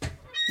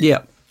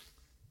 Yeah,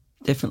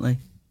 definitely.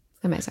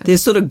 Amazing. They're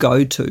sort of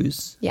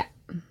go-tos. Yeah.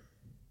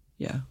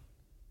 Yeah.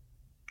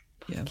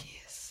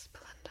 Yes,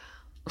 Belinda.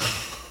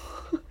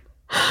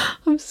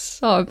 I'm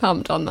so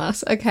pumped on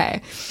this.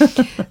 Okay.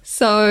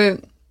 So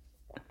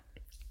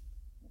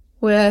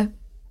we're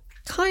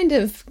kind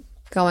of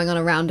going on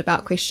a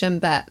roundabout question,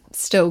 but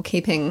still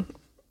keeping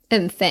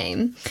in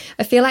theme.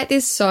 I feel like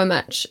there's so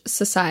much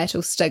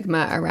societal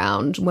stigma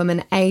around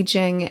women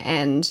aging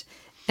and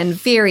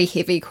very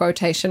heavy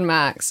quotation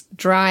marks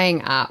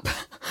drying up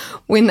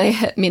when they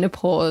hit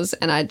menopause,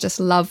 and I'd just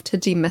love to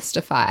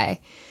demystify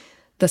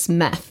this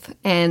myth.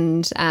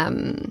 And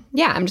I'm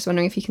just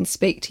wondering if you can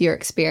speak to your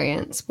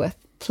experience with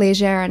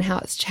pleasure and how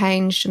it's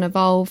changed and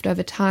evolved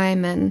over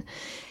time. And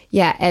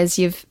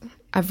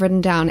I've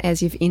written down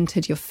as you've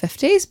entered your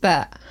 50s,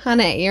 but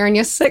honey, you're in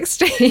your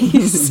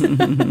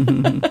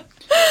 60s.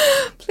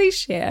 Please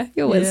share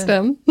your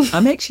wisdom.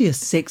 I'm actually a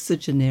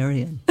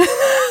sexagenarian.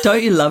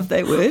 Don't you love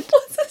that word?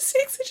 What's a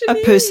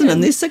sexagenarian? A person in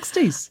their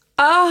 60s.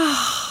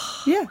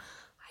 Oh. Yeah.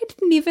 I'd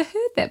never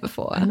heard that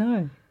before. I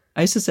know.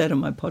 I used to say it on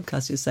my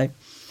podcast, you say,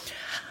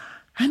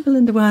 I'm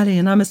Belinda Wiley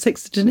and I'm a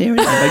sexagenarian.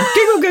 I'm like,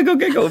 giggle,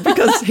 giggle,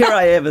 because here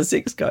I am, a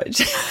sex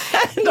coach.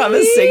 And I'm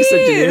a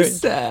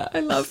sexagenarian. I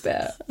love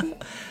that.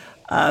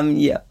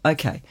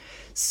 Okay.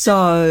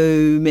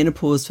 So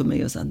menopause for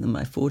me was in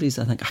my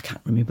 40s, I think. I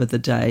can't remember the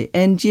day.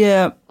 And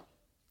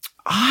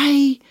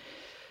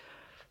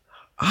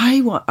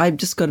I've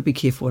just got to be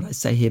careful what I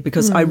say here,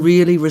 because I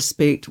really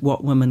respect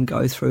what women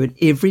go through, and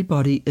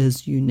everybody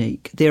is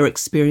unique. Their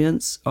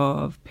experience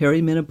of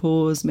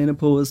perimenopause,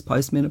 menopause,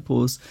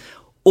 postmenopause,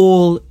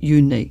 all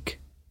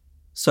unique.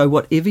 So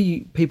whatever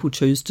people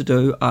choose to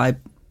do, I'm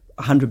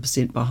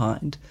 100%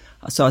 behind.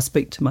 So I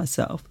speak to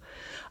myself.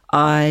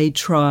 I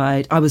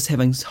was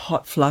having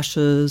hot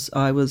flushes.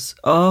 it was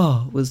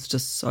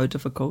just so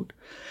difficult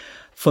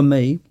for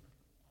me.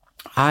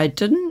 I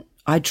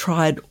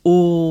tried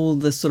all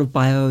the sort of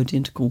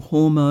bioidentical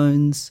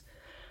hormones.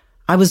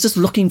 I was just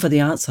looking for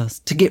the answers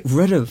to get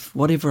rid of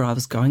whatever I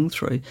was going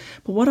through.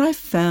 But what I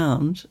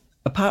found,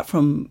 apart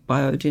from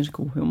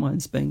bioidentical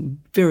hormones being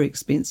very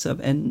expensive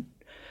and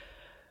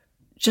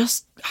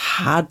just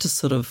hard to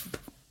sort of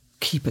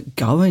keep it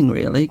going,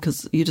 really,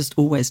 because you're just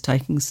always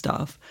taking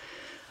stuff,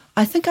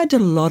 I think I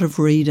did a lot of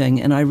reading,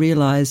 and I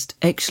realised,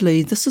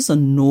 actually, this is a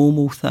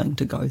normal thing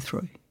to go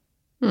through.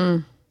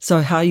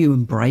 So how you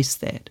embrace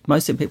that.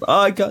 Most of the people,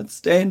 I can't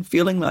stand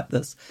feeling like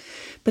this.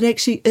 But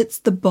actually, it's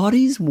the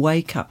body's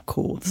wake-up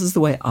call. This is the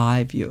way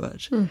I view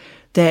it,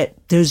 that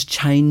there's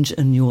change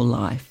in your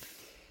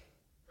life.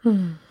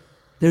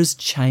 There's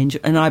change.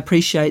 And I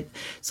appreciate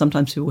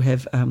sometimes people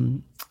have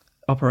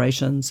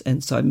operations,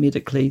 and so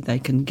medically they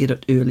can get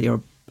it earlier,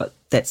 but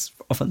that's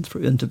often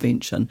through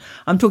intervention.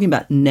 I'm talking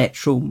about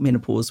natural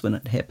menopause when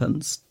it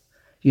happens,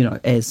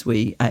 as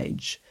we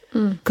age.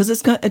 Because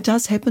it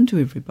does happen to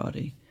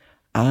everybody.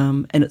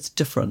 And it's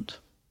different.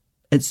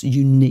 It's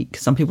unique.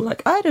 Some people are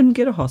like, I didn't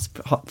get a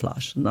hot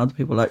flush. And other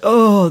people are like,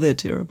 oh, they're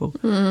terrible.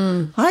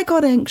 I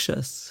got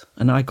anxious.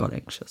 I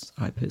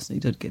personally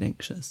did get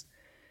anxious.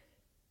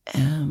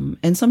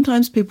 And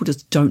sometimes people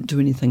just don't do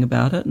anything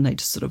about it and they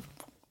just sort of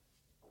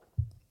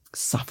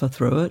suffer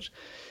through it.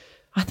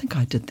 I think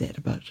I did that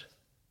a bit.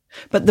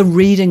 But the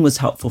reading was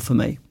helpful for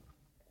me.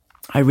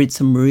 I read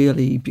some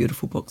really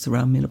beautiful books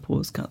around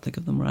menopause, can't think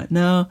of them right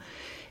now.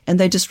 And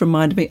they just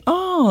reminded me,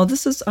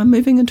 I'm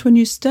moving into a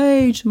new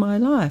stage in my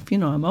life.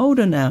 I'm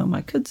older now.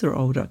 My kids are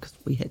older because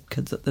we had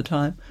kids at the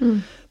time.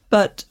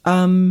 But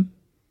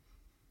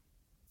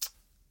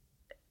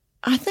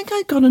I think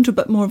I got into a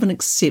bit more of an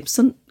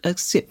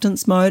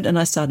acceptance mode, and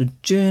I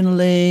started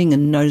journaling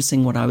and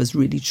noticing what I was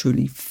really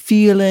truly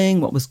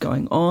feeling, what was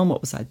going on,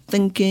 what was I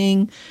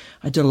thinking.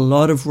 I did a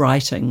lot of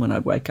writing when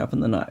I'd wake up in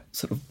the night,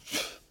 sort of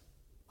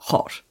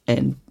hot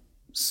and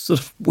sort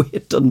of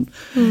wet,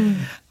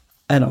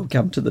 and I'll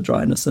come to the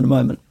dryness in a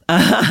moment.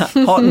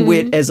 Hot and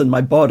wet as in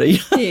my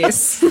body.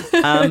 Yes.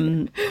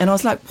 And I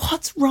was like,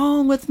 what's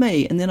wrong with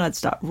me? And then I'd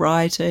start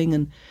writing,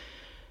 and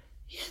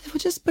yeah, there were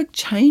just big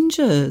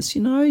changes,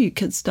 your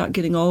kids start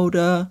getting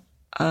older,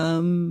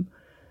 husband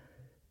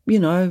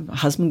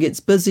gets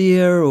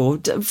busier, or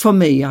for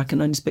me, I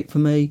can only speak for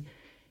me.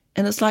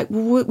 And it's like,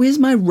 well, where's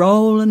my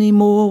role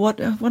anymore? What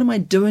am I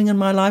doing in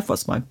my life?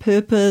 What's my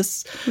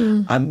purpose?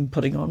 I'm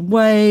putting on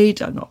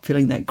weight. I'm not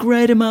feeling that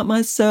great about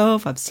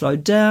myself. I've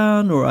slowed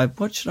down, or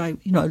what should I,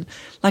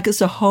 like it's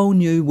a whole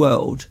new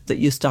world that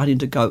you're starting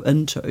to go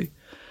into.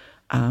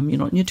 You're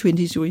not in your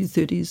 20s or your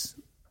 30s.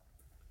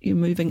 You're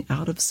moving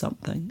out of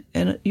something,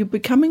 and you're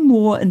becoming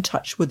more in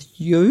touch with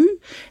you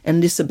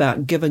and less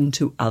about giving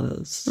to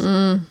others.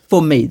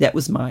 For me, that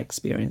was my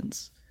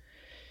experience.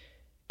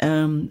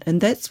 And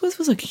that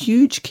was a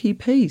huge key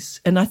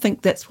piece. And I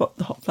think that's what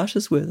the hot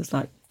flushes were. It's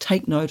like,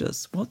 take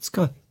notice. What's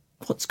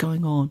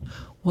going on?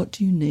 What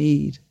do you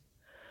need?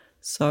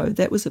 So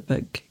that was a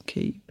big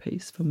key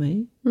piece for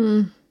me.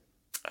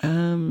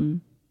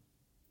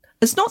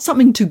 It's not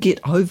something to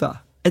get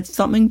over. It's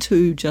something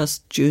to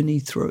just journey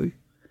through.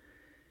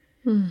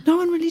 No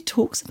one really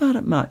talks about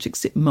it much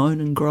except moan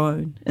and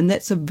groan. And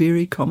that's a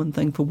very common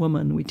thing for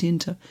women. We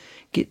tend to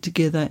get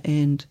together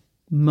and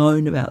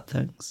moan about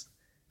things.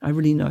 I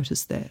really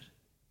noticed that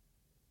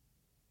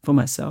for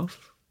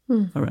myself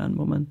around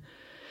women.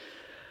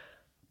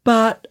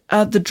 But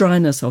the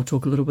dryness I'll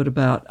talk a little bit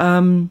about.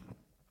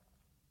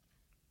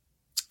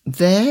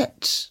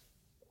 That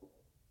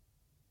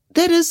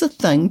is a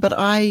thing, but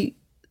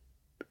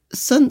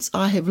since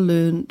I have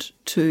learned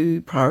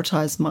to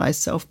prioritise my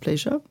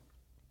self-pleasure,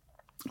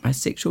 my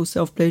sexual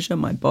self-pleasure,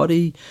 my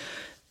body,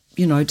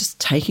 just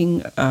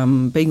taking,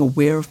 being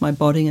aware of my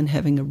body and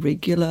having a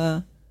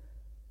regular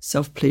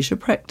self-pleasure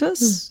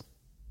practice.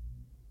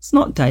 It's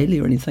not daily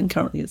or anything.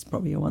 Currently it's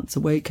probably once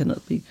a week, and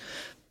it'll be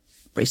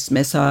breast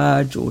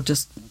massage or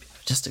just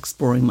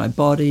exploring my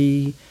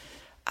body.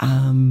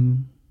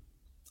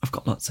 I've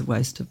got lots of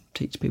ways to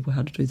teach people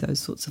how to do those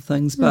sorts of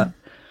things, but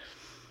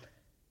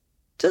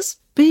just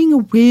being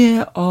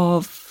aware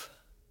of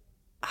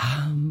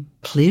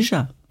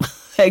pleasure,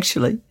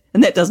 actually.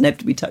 And that doesn't have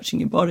to be touching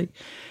your body.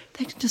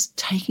 Just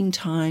taking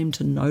time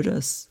to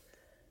notice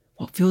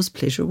what feels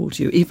pleasurable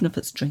to you, even if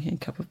it's drinking a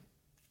cup of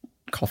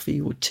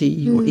coffee or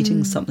tea or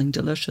eating something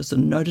delicious,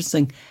 and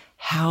noticing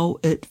how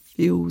it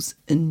feels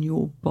in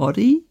your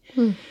body.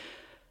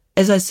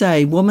 As I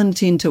say, women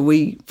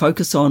we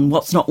focus on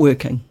what's not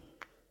working,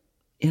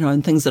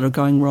 and things that are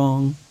going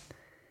wrong.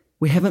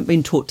 We haven't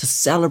been taught to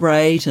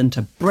celebrate and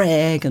to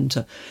brag and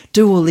to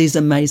do all these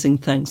amazing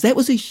things. That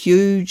was a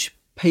huge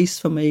piece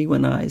for me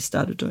when I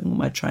started doing all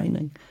my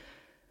training.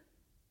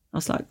 I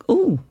was like,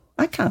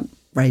 I can't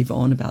rave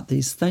on about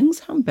these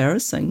things. How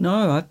embarrassing.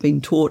 No, I've been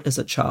taught as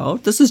a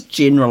child. This is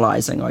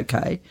generalising,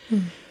 okay?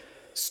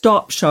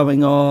 Stop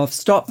showing off,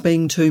 stop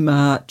being too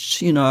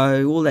much,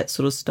 all that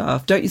sort of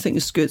stuff. Don't you think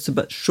your skirt's a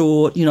bit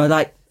short?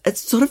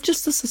 It's sort of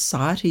just a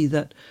society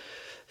that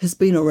has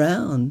been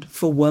around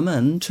for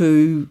women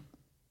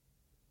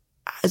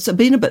it's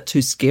been a bit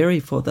too scary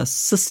for the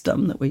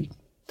system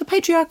the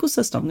patriarchal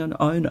system, I'm going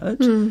to own it.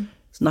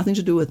 It's nothing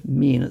to do with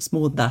men, it's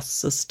more the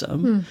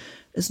system.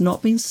 It's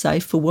not been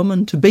safe for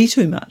women to be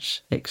too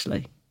much,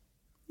 actually,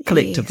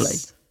 collectively.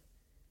 Yes.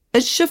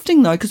 It's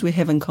shifting, though, because we're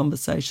having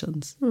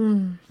conversations.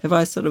 Have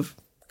I sort of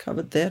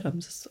covered that?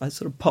 I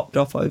sort of popped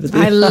off over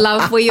there. I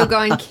love where you're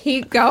going.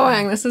 Keep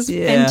going. This is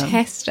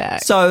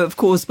fantastic. So, of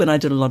course, when I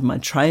did a lot of my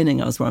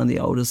training, I was one of the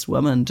oldest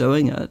women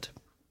doing it.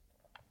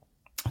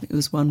 I think it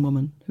was one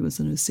woman who was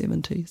in her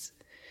 70s.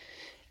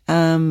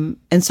 And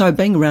so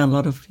being around a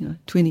lot of,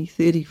 20,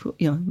 30,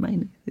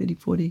 mainly 30,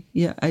 40,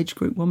 age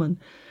group women,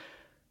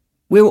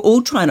 we were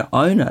all trying to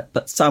own it,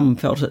 but some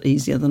felt it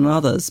easier than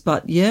others.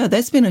 But,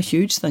 that's been a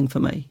huge thing for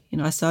me.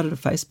 I started a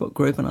Facebook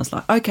group and I was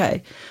like,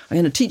 okay, I'm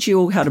going to teach you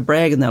all how to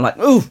brag. And they're like,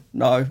 oh,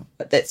 no,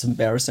 that's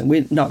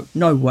embarrassing.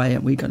 No way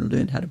are we going to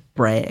learn how to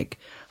brag.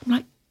 I'm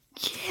like,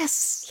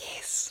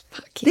 yes.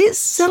 Fuck yes. Let's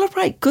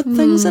celebrate good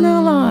things in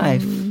our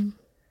life.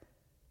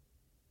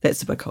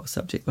 That's a big whole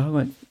subject, but I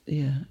won't,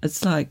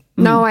 it's like...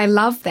 No, I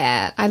love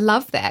that. I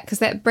love that because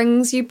that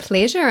brings you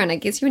pleasure and it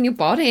gets you in your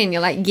body and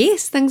you're like,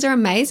 yes, things are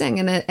amazing.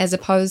 And as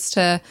opposed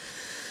to,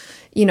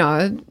 you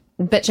know,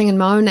 bitching and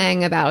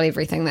moaning about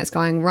everything that's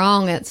going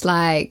wrong, it's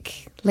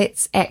like,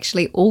 let's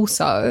actually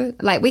also,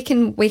 like, we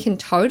can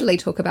totally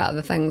talk about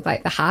the things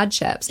like the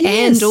hardships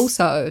and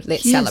also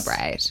let's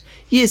celebrate.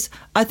 Yes,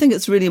 I think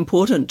it's really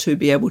important to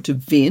be able to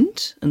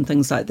vent and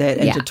things like that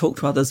and to talk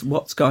to others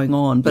what's going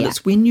on. But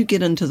it's when you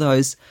get into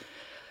those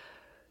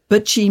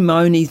bitchy,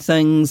 moany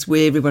things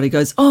where everybody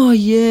goes, oh,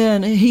 yeah,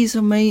 and he's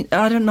a mean,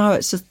 I don't know.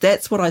 It's just,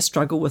 that's what I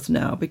struggle with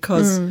now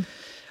because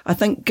I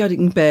think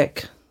getting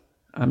back,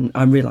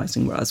 I'm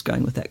realising where I was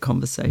going with that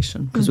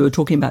conversation because we were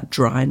talking about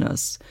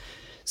dryness.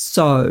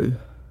 So,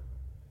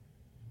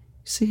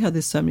 see how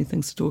there's so many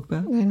things to talk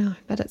about? I know,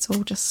 but it's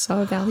all just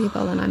so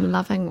valuable and I'm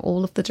loving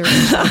all of the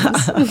directions.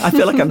 I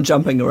feel like I'm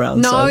jumping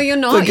around. No, so you're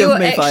not. You're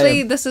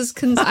actually,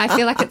 I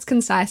feel like it's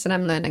concise and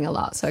I'm learning a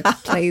lot. So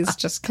please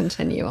just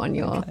continue on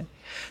your direction.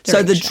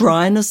 So the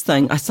dryness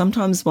thing, I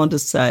sometimes want to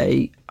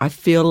say, I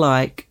feel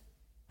like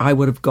I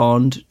would have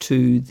gone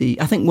to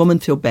I think women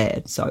feel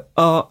bad. So,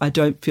 I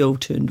don't feel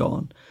turned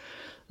on.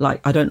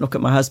 Like, I don't look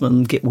at my husband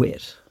and get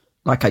wet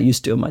like I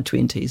used to in my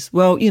 20s.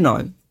 Well, you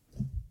know,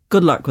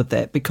 good luck with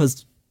that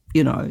because,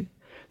 you know,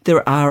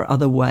 there are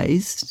other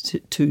ways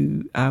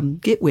to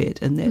get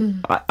wet. And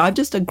that I'm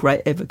just a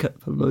great advocate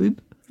for lube.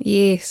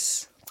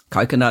 Yes.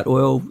 Coconut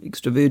oil,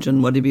 extra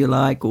virgin, whatever you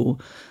like, or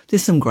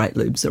there's some great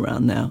lubes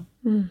around now.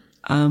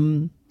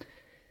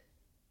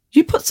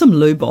 You put some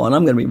lube on,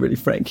 I'm going to be really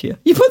frank here.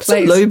 You put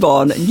some lube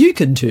on and you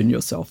can turn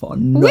yourself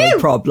on, no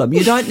problem.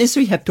 You don't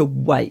necessarily have to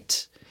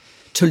wait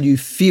till you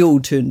feel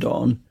turned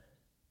on.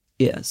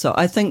 Yeah, so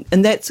I think,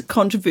 and that's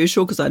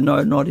controversial because I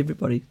know not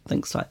everybody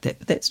thinks like that,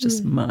 but that's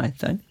just my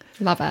thing.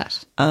 Love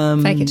it.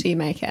 Fake it till you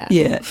make it.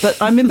 Yeah,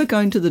 but I remember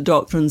going to the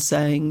doctor and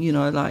saying, you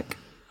know, like,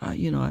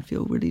 you know, I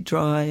feel really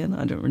dry and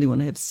I don't really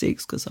want to have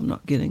sex because I'm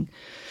not getting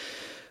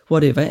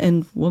whatever.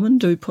 And women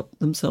do put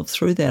themselves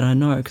through that, I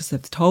know, because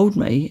they've told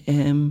me.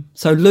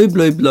 So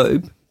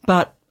lube.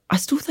 But I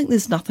still think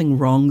there's nothing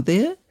wrong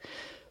there.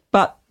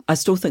 But I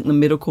still think the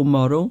medical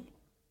model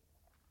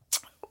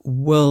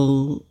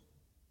will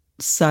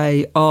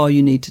say, oh,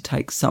 you need to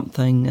take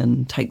something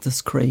and take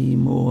this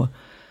cream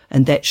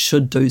and that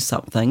should do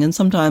something. And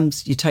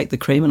sometimes you take the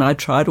cream, and I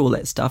tried all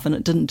that stuff and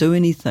it didn't do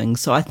anything.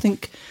 So I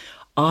think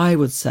I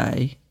would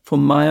say,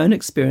 from my own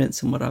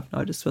experience and what I've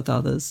noticed with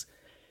others,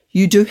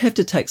 you do have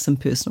to take some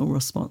personal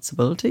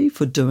responsibility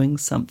for doing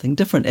something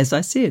different, as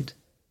I said.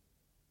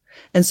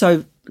 And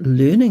so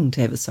learning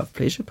to have a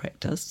self-pleasure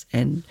practice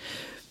and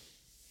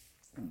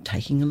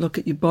taking a look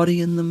at your body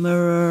in the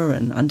mirror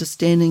and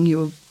understanding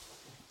your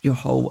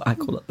whole, I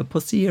call it the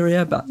pussy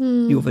area, but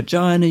your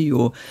vagina,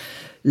 your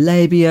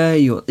labia,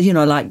 your, you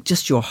know, like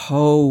just your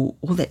whole,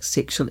 all that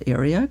sexual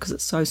area, because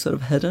it's so sort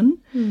of hidden.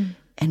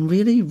 And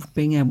really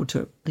being able to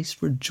at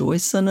least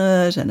rejoice in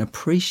it and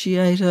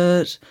appreciate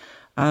it.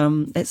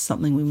 That's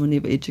something we were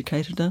never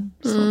educated in.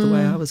 It's not the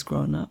way I was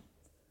growing up.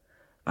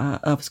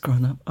 I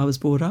was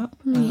brought up.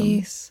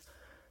 Yes.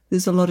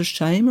 There's a lot of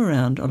shame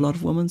around. A lot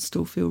of women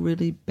still feel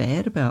really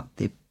bad about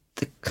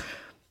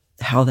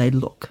how they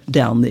look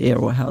down there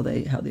or how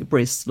their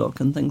breasts look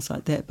and things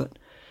like that. But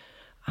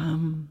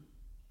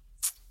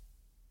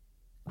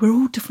we're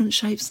all different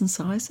shapes and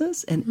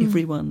sizes, and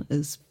everyone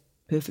is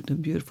perfect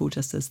and beautiful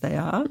just as they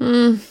are.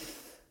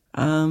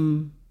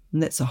 And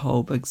that's a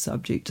whole big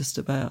subject, just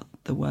about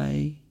the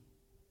way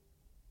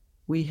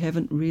we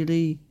haven't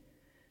really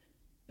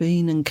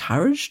been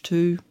encouraged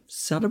to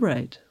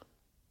celebrate.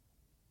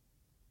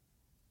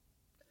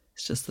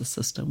 It's just the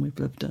system we've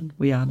lived in.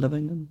 We are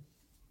living in.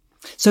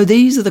 So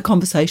these are the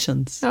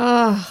conversations.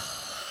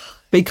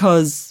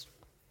 Because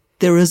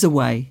there is a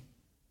way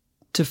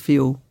to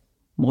feel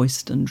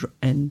moist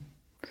and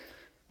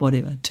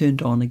whatever,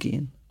 turned on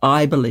again.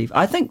 I believe.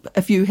 I think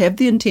if you have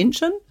the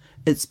intention,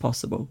 it's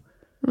possible.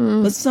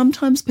 But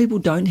sometimes people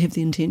don't have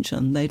the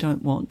intention. They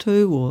don't want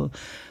to, or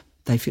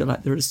they feel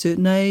like they're at a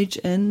certain age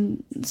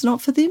and it's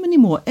not for them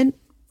anymore. And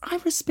I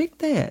respect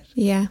that.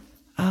 Yeah.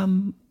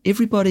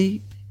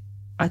 Everybody,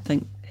 I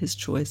think, has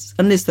choice.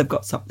 Unless they've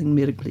got something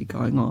medically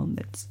going on,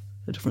 that's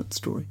a different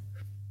story.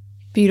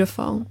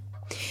 Beautiful.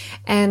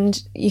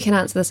 And you can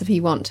answer this if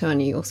you want to,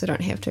 and you also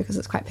don't have to because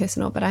it's quite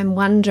personal. But I'm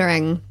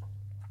wondering,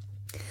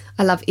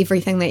 I love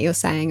everything that you're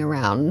saying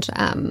around,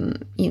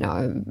 you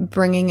know,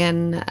 bringing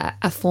in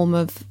a form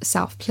of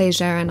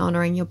self-pleasure and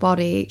honouring your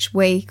body each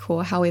week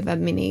or however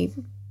many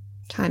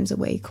times a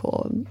week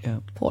or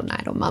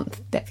fortnight or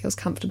month that feels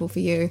comfortable for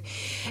you.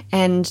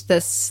 And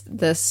this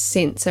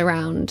sense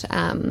around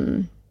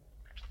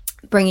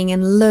bringing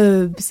in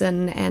lubes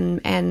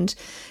and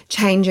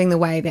changing the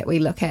way that we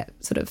look at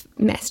sort of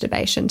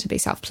masturbation to be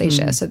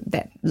self-pleasure, so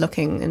that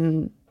looking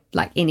in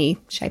like any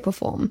shape or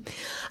form.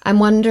 I'm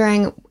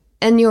wondering,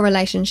 in your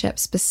relationship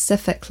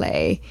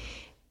specifically,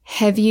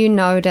 have you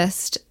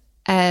noticed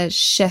a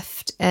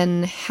shift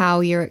in how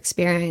you're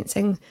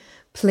experiencing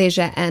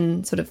pleasure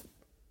and sort of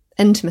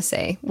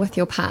intimacy with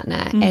your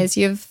partner as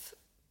you've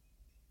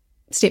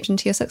stepped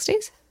into your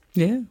 60s?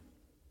 Yeah.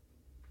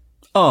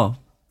 Oh,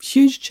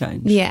 huge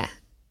change. Yeah.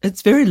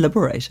 It's very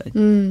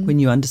liberating when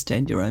you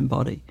understand your own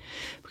body.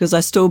 Because I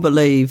still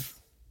believe,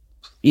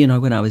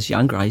 when I was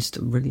younger, I used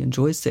to really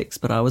enjoy sex,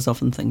 but I was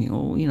often thinking,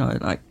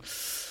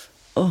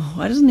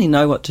 why doesn't he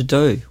know what to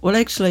do? Well,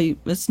 actually,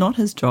 it's not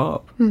his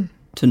job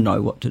to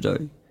know what to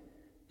do.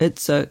 It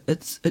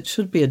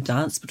should be a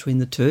dance between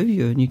the two of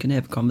you, and you can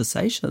have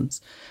conversations.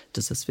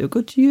 Does this feel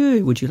good to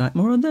you? Would you like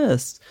more of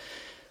this?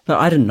 But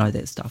I didn't know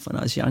that stuff when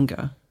I was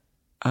younger.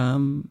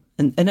 And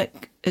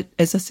it,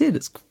 as I said,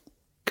 it's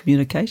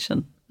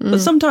communication. But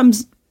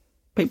sometimes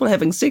people are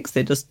having sex,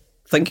 they're just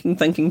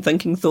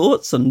thinking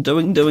thoughts and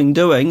doing,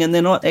 and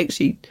they're not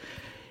actually,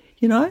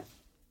 I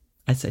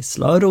say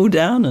slow it all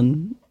down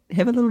and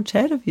have a little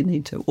chat if you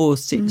need to, or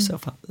set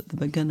yourself up at the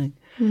beginning.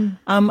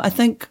 I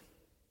think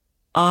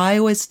I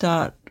always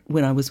start,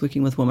 when I was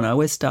working with women, I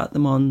always start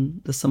them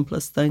on the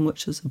simplest thing,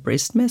 which is a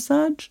breast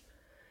massage.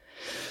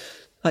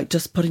 Like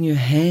just putting your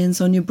hands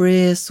on your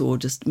breasts or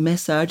just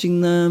massaging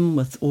them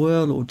with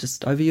oil or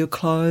just over your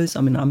clothes.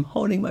 I mean, I'm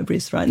holding my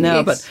breast right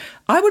now, but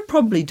I would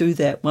probably do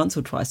that once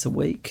or twice a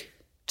week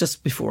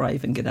just before I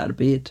even get out of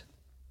bed.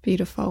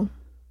 Beautiful.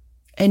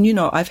 And,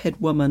 I've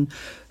had women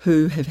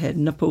who have had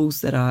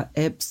nipples that are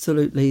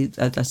absolutely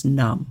just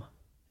numb,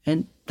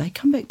 and they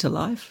come back to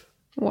life.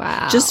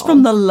 Wow. Just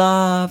from the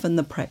love and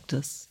the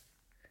practice.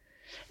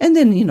 And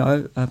then,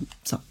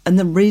 and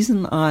the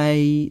reason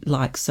I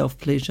like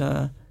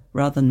self-pleasure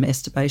rather than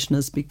masturbation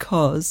is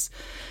because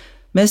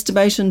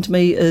masturbation to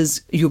me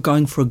is you're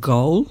going for a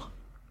goal,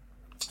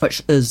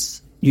 which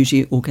is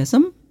usually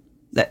orgasm.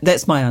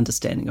 That's my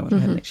understanding of it. I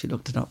haven't actually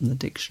looked it up in the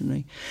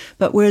dictionary.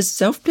 But whereas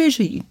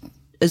self-pleasure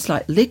is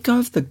like let go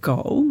of the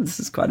goal. This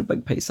is quite a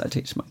big piece I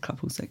teach my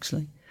couples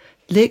actually.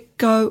 Let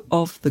go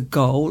of the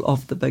goal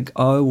of the big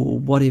O or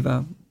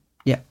whatever.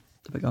 Yeah,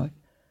 the big O.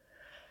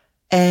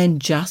 And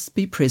just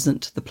be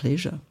present to the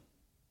pleasure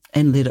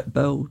and let it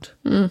build.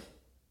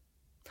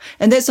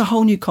 And that's a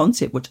whole new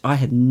concept, which I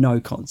had no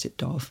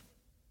concept of.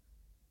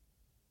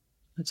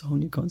 That's a whole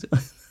new concept.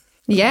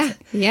 Yeah.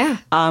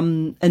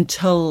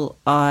 Until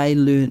I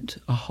learnt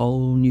a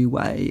whole new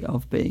way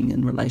of being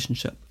in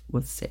relationship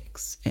with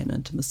sex and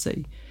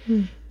intimacy.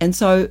 And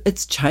so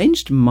it's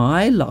changed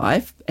my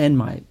life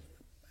and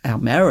our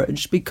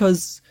marriage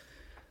because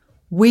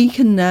we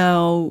can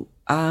now,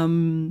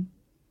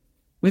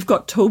 we've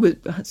got tools,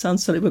 it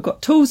sounds silly, we've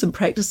got tools and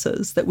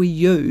practices that we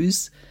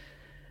use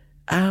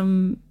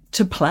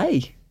to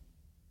play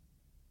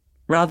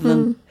rather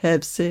than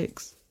have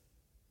sex.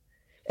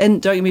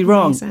 And don't get me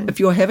wrong, if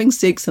you're having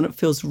sex and it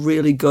feels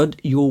really good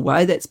your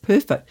way, that's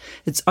perfect.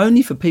 It's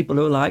only for people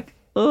who are like,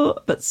 a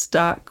bit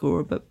stuck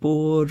or a bit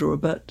bored or a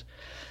bit,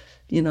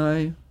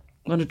 want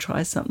to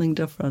try something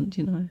different,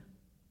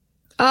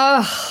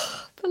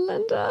 Oh,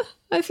 Belinda,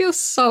 I feel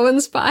so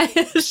inspired.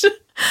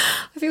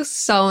 I feel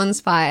so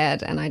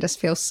inspired, and I just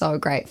feel so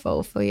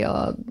grateful for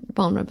your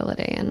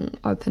vulnerability and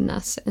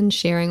openness and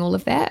sharing all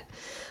of that.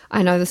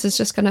 I know this is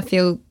just going to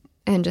feel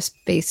and just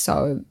be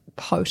so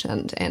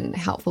potent and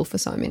helpful for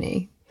so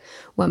many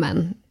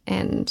women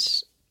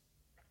and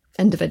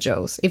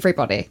individuals,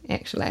 everybody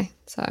actually.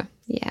 So,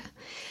 yeah.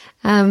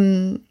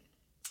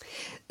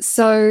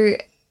 So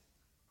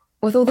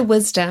with all the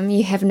wisdom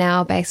you have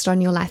now based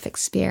on your life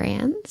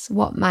experience,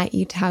 what might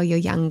you tell your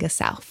younger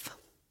self?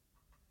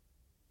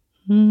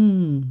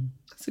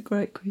 That's a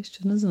great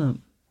question,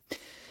 isn't it?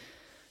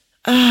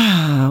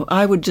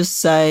 I would just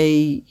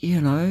say,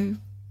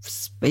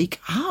 speak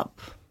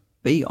up,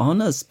 be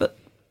honest, but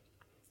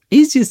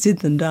easier said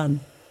than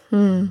done.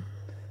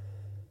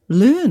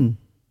 Learn,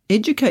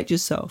 educate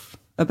yourself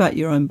about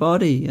your own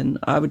body. And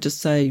I would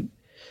just say,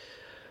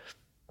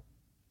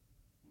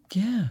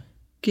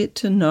 get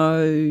to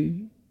know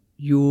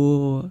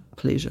your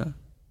pleasure,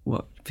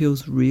 what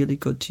feels really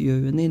good to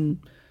you. And then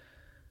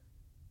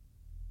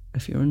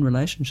if you're in a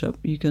relationship,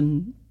 you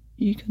can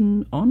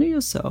honour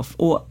yourself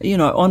or,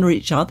 honour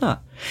each other.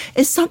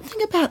 There's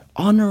something about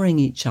honouring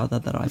each other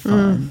that I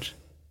find.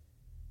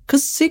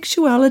 Because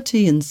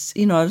sexuality and,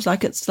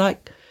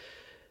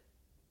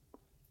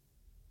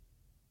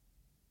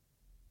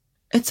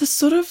 it's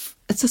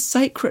a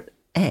sacred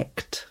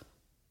act,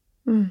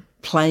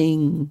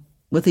 playing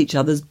with each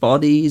other's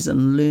bodies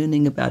and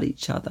learning about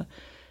each other.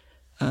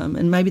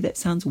 And maybe that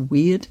sounds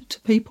weird to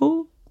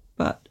people,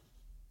 but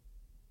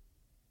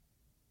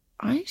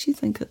I actually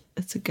think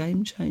it's a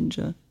game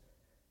changer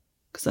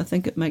because I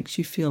think it makes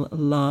you feel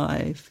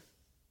alive.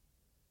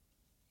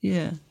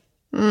 Yeah.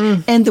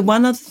 And the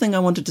one other thing I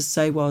wanted to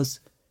say was,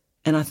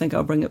 and I think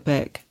I'll bring it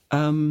back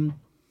to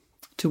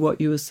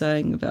what you were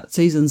saying about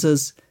seasons,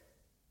 is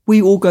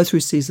we all go through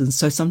seasons.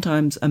 So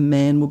sometimes a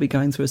man will be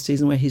going through a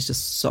season where he's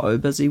just so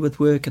busy with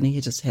work and he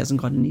just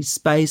hasn't got any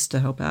space to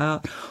help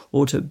out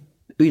or to,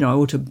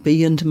 or to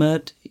be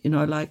intimate,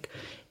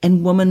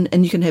 and women,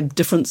 and you can have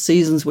different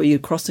seasons where you're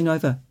crossing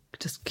over,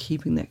 just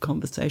keeping that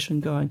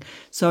conversation going.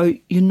 So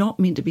you're not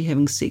meant to be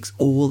having sex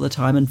all the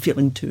time and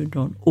feeling turned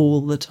on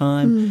all the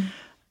time.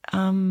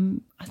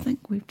 I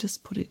think we've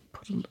just I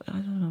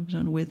don't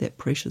know where that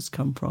pressure's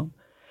come from.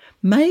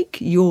 Make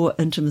your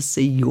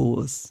intimacy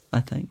yours, I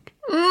think.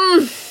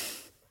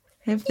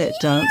 Have that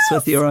dance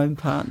with your own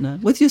partner,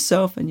 with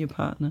yourself and your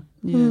partner.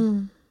 Yeah.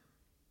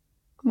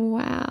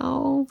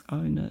 Wow.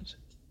 Own it.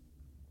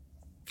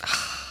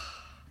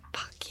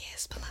 Fuck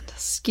yes, Belinda.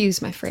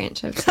 Excuse my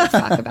French. I've said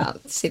fuck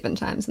about 7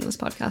 times in this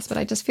podcast, but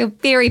I just feel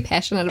very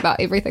passionate about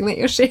everything that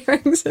you're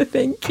sharing, so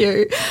thank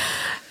you.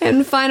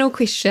 And final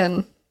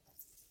question,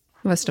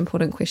 most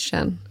important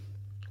question.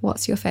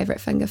 What's your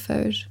favourite finger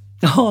food?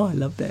 Oh, I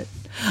love that.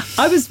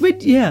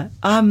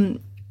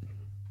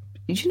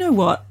 You know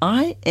what?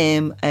 I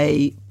am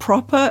a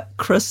proper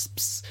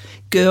crisps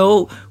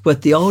girl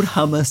with the old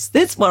hummus.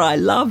 That's what I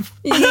love.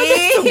 Yes.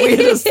 That's the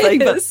weirdest thing,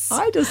 but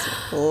I just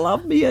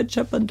love me a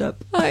chip and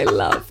dip. I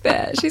love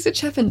that. She's a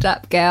chip and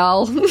dip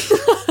gal.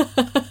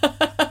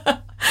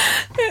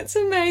 That's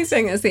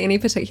amazing. Is there any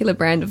particular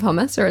brand of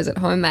hummus or is it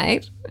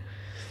homemade?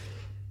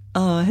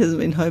 Oh, it hasn't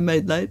been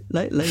homemade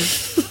lately.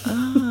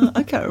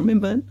 I can't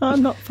remember. No,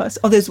 I'm not fussed.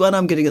 Oh, there's one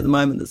I'm getting at the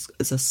moment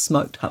that's a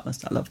smoked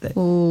hummus. I love that.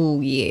 Oh,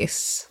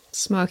 yes.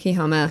 Smoky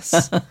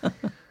hummus.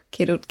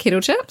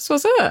 kettle chips,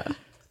 was it?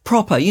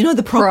 Proper. You know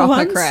the proper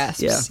ones?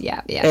 Crisps.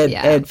 Yeah.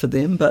 Ad for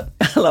them, but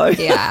hello.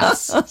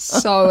 Yes.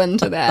 So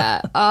into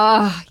that.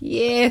 Oh,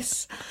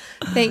 yes.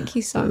 Thank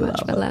you so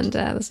much,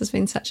 Belinda. This has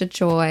been such a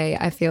joy.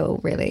 I feel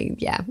really,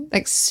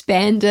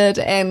 expanded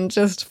and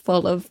just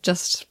full of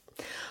just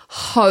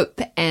hope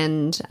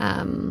and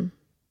I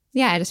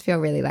just feel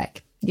really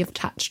like you've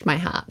touched my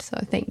heart, so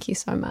thank you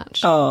so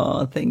much.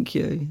 Oh, thank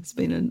you. It's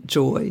been a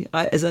joy.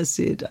 As I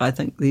said, I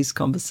think these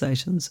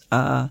conversations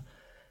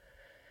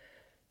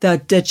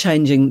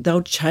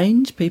they'll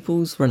change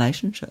people's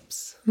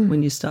relationships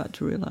when you start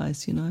to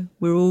realise,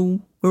 we're all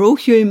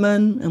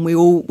human and we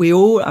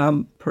all are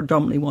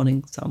predominantly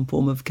wanting some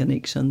form of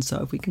connection.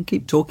 So if we can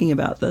keep talking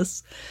about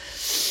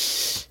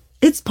this,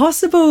 it's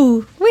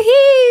possible.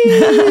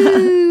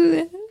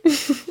 Woohoo!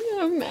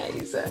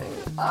 Amazing.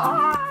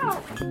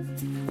 Oh.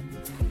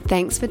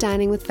 Thanks for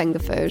dining with Finger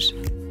Food.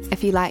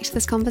 If you liked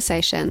this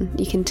conversation,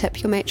 you can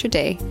tip your maitre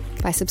d'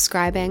 by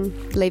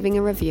subscribing, leaving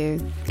a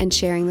review, and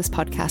sharing this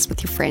podcast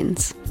with your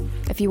friends.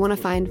 If you want to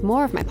find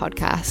more of my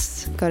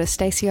podcasts, go to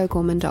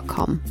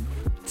staceyogorman.com.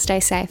 Stay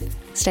safe,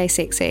 stay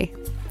sexy.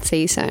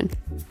 See you soon.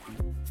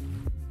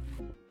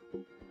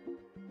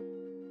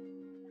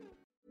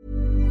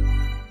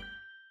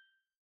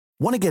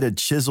 Want to get a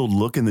chiseled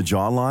look in the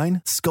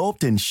jawline?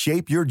 Sculpt and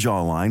shape your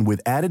jawline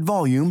with added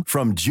volume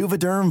from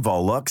Juvederm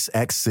Volux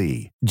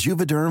XC.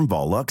 Juvederm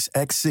Volux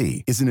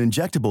XC is an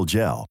injectable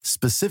gel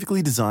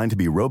specifically designed to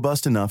be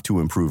robust enough to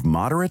improve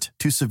moderate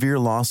to severe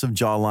loss of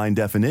jawline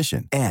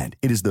definition. And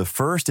it is the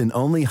first and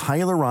only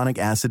hyaluronic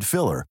acid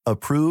filler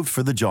approved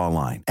for the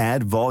jawline.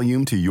 Add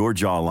volume to your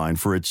jawline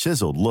for a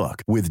chiseled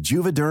look with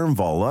Juvederm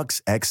Volux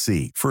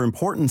XC. For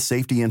important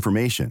safety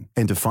information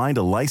and to find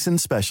a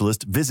licensed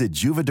specialist, visit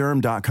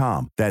juvederm.com.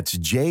 That's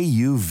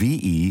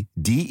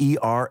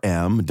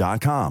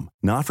JUVEDERM.com.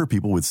 Not for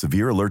people with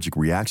severe allergic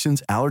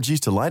reactions, allergies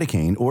to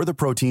lidocaine, or the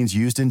proteins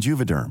used in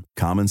Juvederm.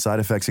 Common side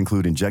effects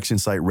include injection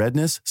site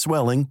redness,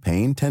 swelling,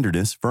 pain,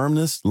 tenderness,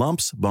 firmness,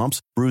 lumps,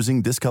 bumps,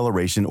 bruising,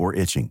 discoloration, or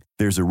itching.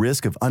 There's a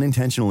risk of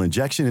unintentional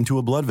injection into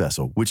a blood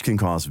vessel, which can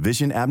cause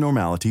vision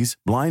abnormalities,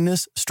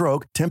 blindness,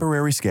 stroke,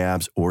 temporary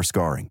scabs, or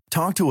scarring.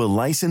 Talk to a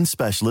licensed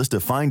specialist to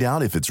find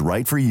out if it's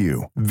right for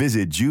you.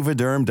 Visit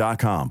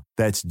Juvederm.com.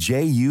 That's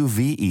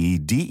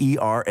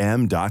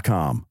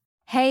JUVEDERM.com.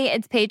 Hey,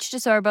 it's Paige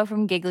DeSorbo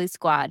from Giggly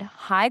Squad.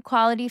 High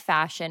quality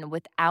fashion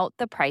without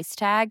the price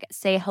tag.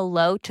 Say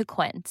hello to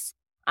Quince.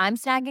 I'm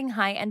snagging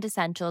high-end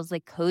essentials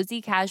like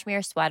cozy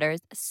cashmere sweaters,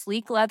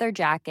 sleek leather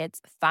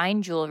jackets,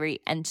 fine jewelry,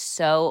 and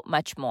so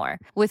much more.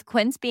 With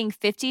Quince being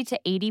 50 to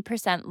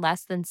 80%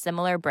 less than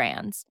similar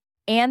brands.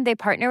 And they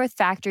partner with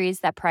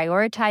factories that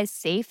prioritize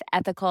safe,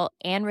 ethical,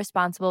 and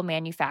responsible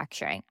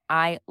manufacturing.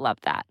 I love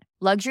that.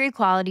 Luxury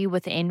quality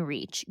within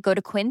reach. Go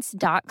to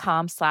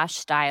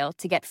quince.com/style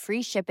to get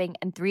free shipping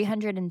and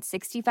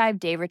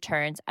 365-day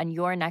returns on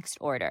your next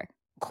order.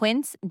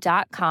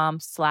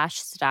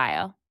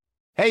 Quince.com/style.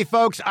 Hey,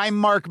 folks, I'm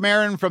Mark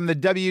Maron from the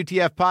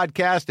WTF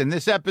Podcast, and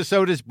this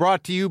episode is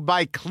brought to you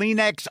by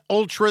Kleenex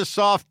Ultra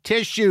Soft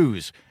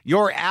Tissues,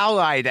 your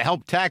ally to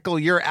help tackle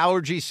your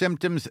allergy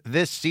symptoms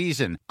this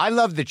season. I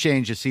love the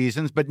change of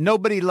seasons, but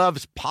nobody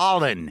loves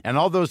pollen and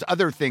all those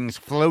other things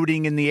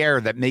floating in the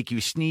air that make you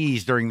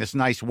sneeze during this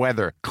nice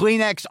weather.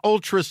 Kleenex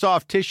Ultra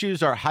Soft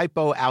Tissues are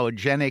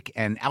hypoallergenic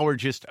and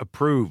allergist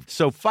approved,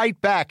 so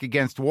fight back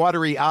against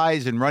watery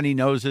eyes and runny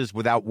noses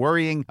without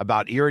worrying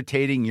about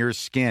irritating your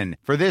skin.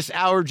 For this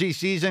allergy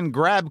season,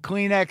 grab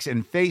Kleenex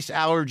and face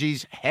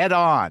allergies head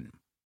on.